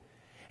Lord.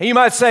 And you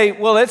might say,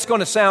 well, it's going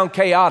to sound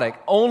chaotic.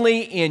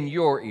 Only in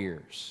your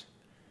ears.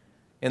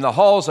 In the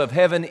halls of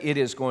heaven, it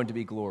is going to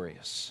be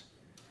glorious.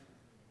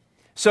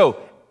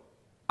 So,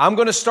 I'm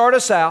going to start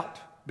us out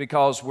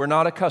because we're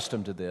not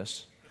accustomed to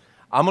this.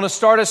 I'm going to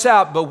start us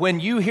out, but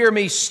when you hear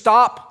me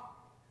stop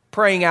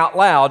praying out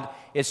loud,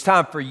 it's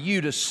time for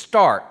you to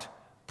start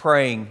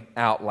praying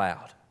out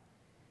loud.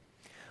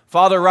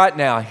 Father, right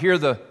now, hear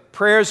the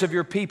prayers of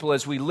your people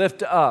as we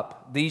lift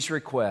up these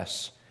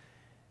requests.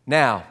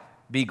 Now,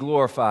 be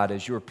glorified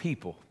as your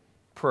people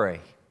pray.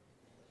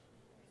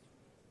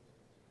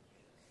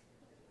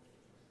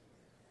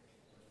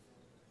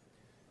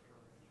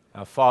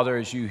 Now, Father,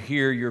 as you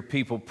hear your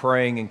people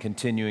praying and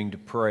continuing to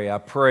pray,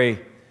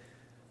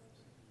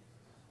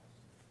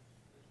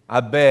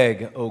 I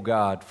beg, oh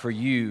God, for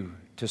you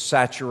to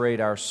saturate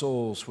our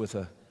souls with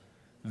a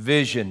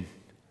vision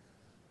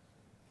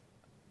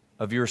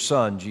of your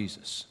Son,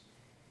 Jesus.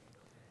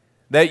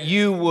 That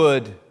you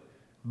would,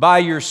 by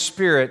your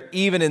Spirit,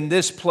 even in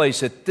this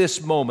place, at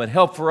this moment,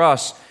 help for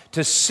us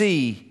to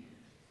see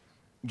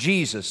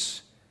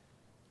Jesus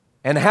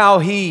and how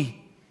He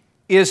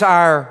is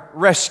our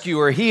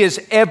rescuer. He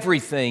is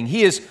everything.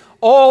 He is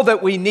all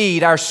that we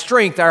need, our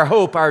strength, our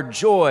hope, our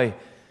joy,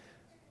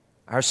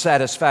 our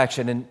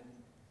satisfaction. And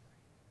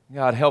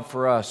God, help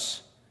for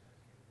us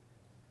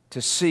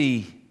to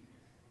see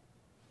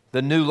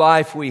the new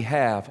life we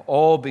have,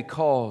 all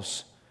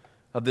because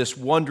of this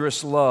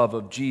wondrous love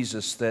of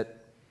Jesus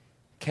that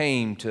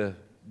came to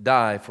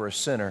die for a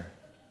sinner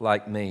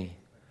like me.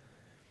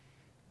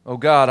 Oh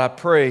God, I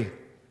pray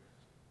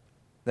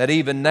that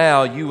even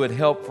now you would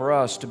help for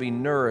us to be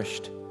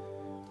nourished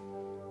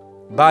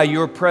by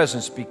your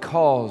presence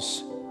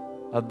because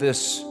of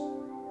this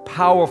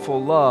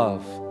powerful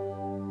love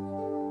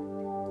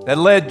that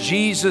led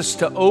Jesus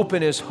to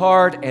open His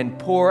heart and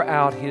pour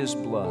out His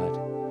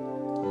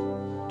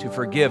blood to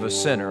forgive a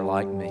sinner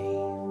like me.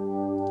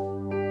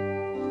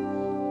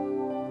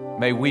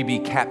 May we be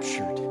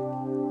captured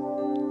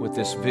with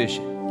this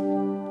vision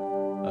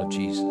of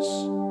Jesus.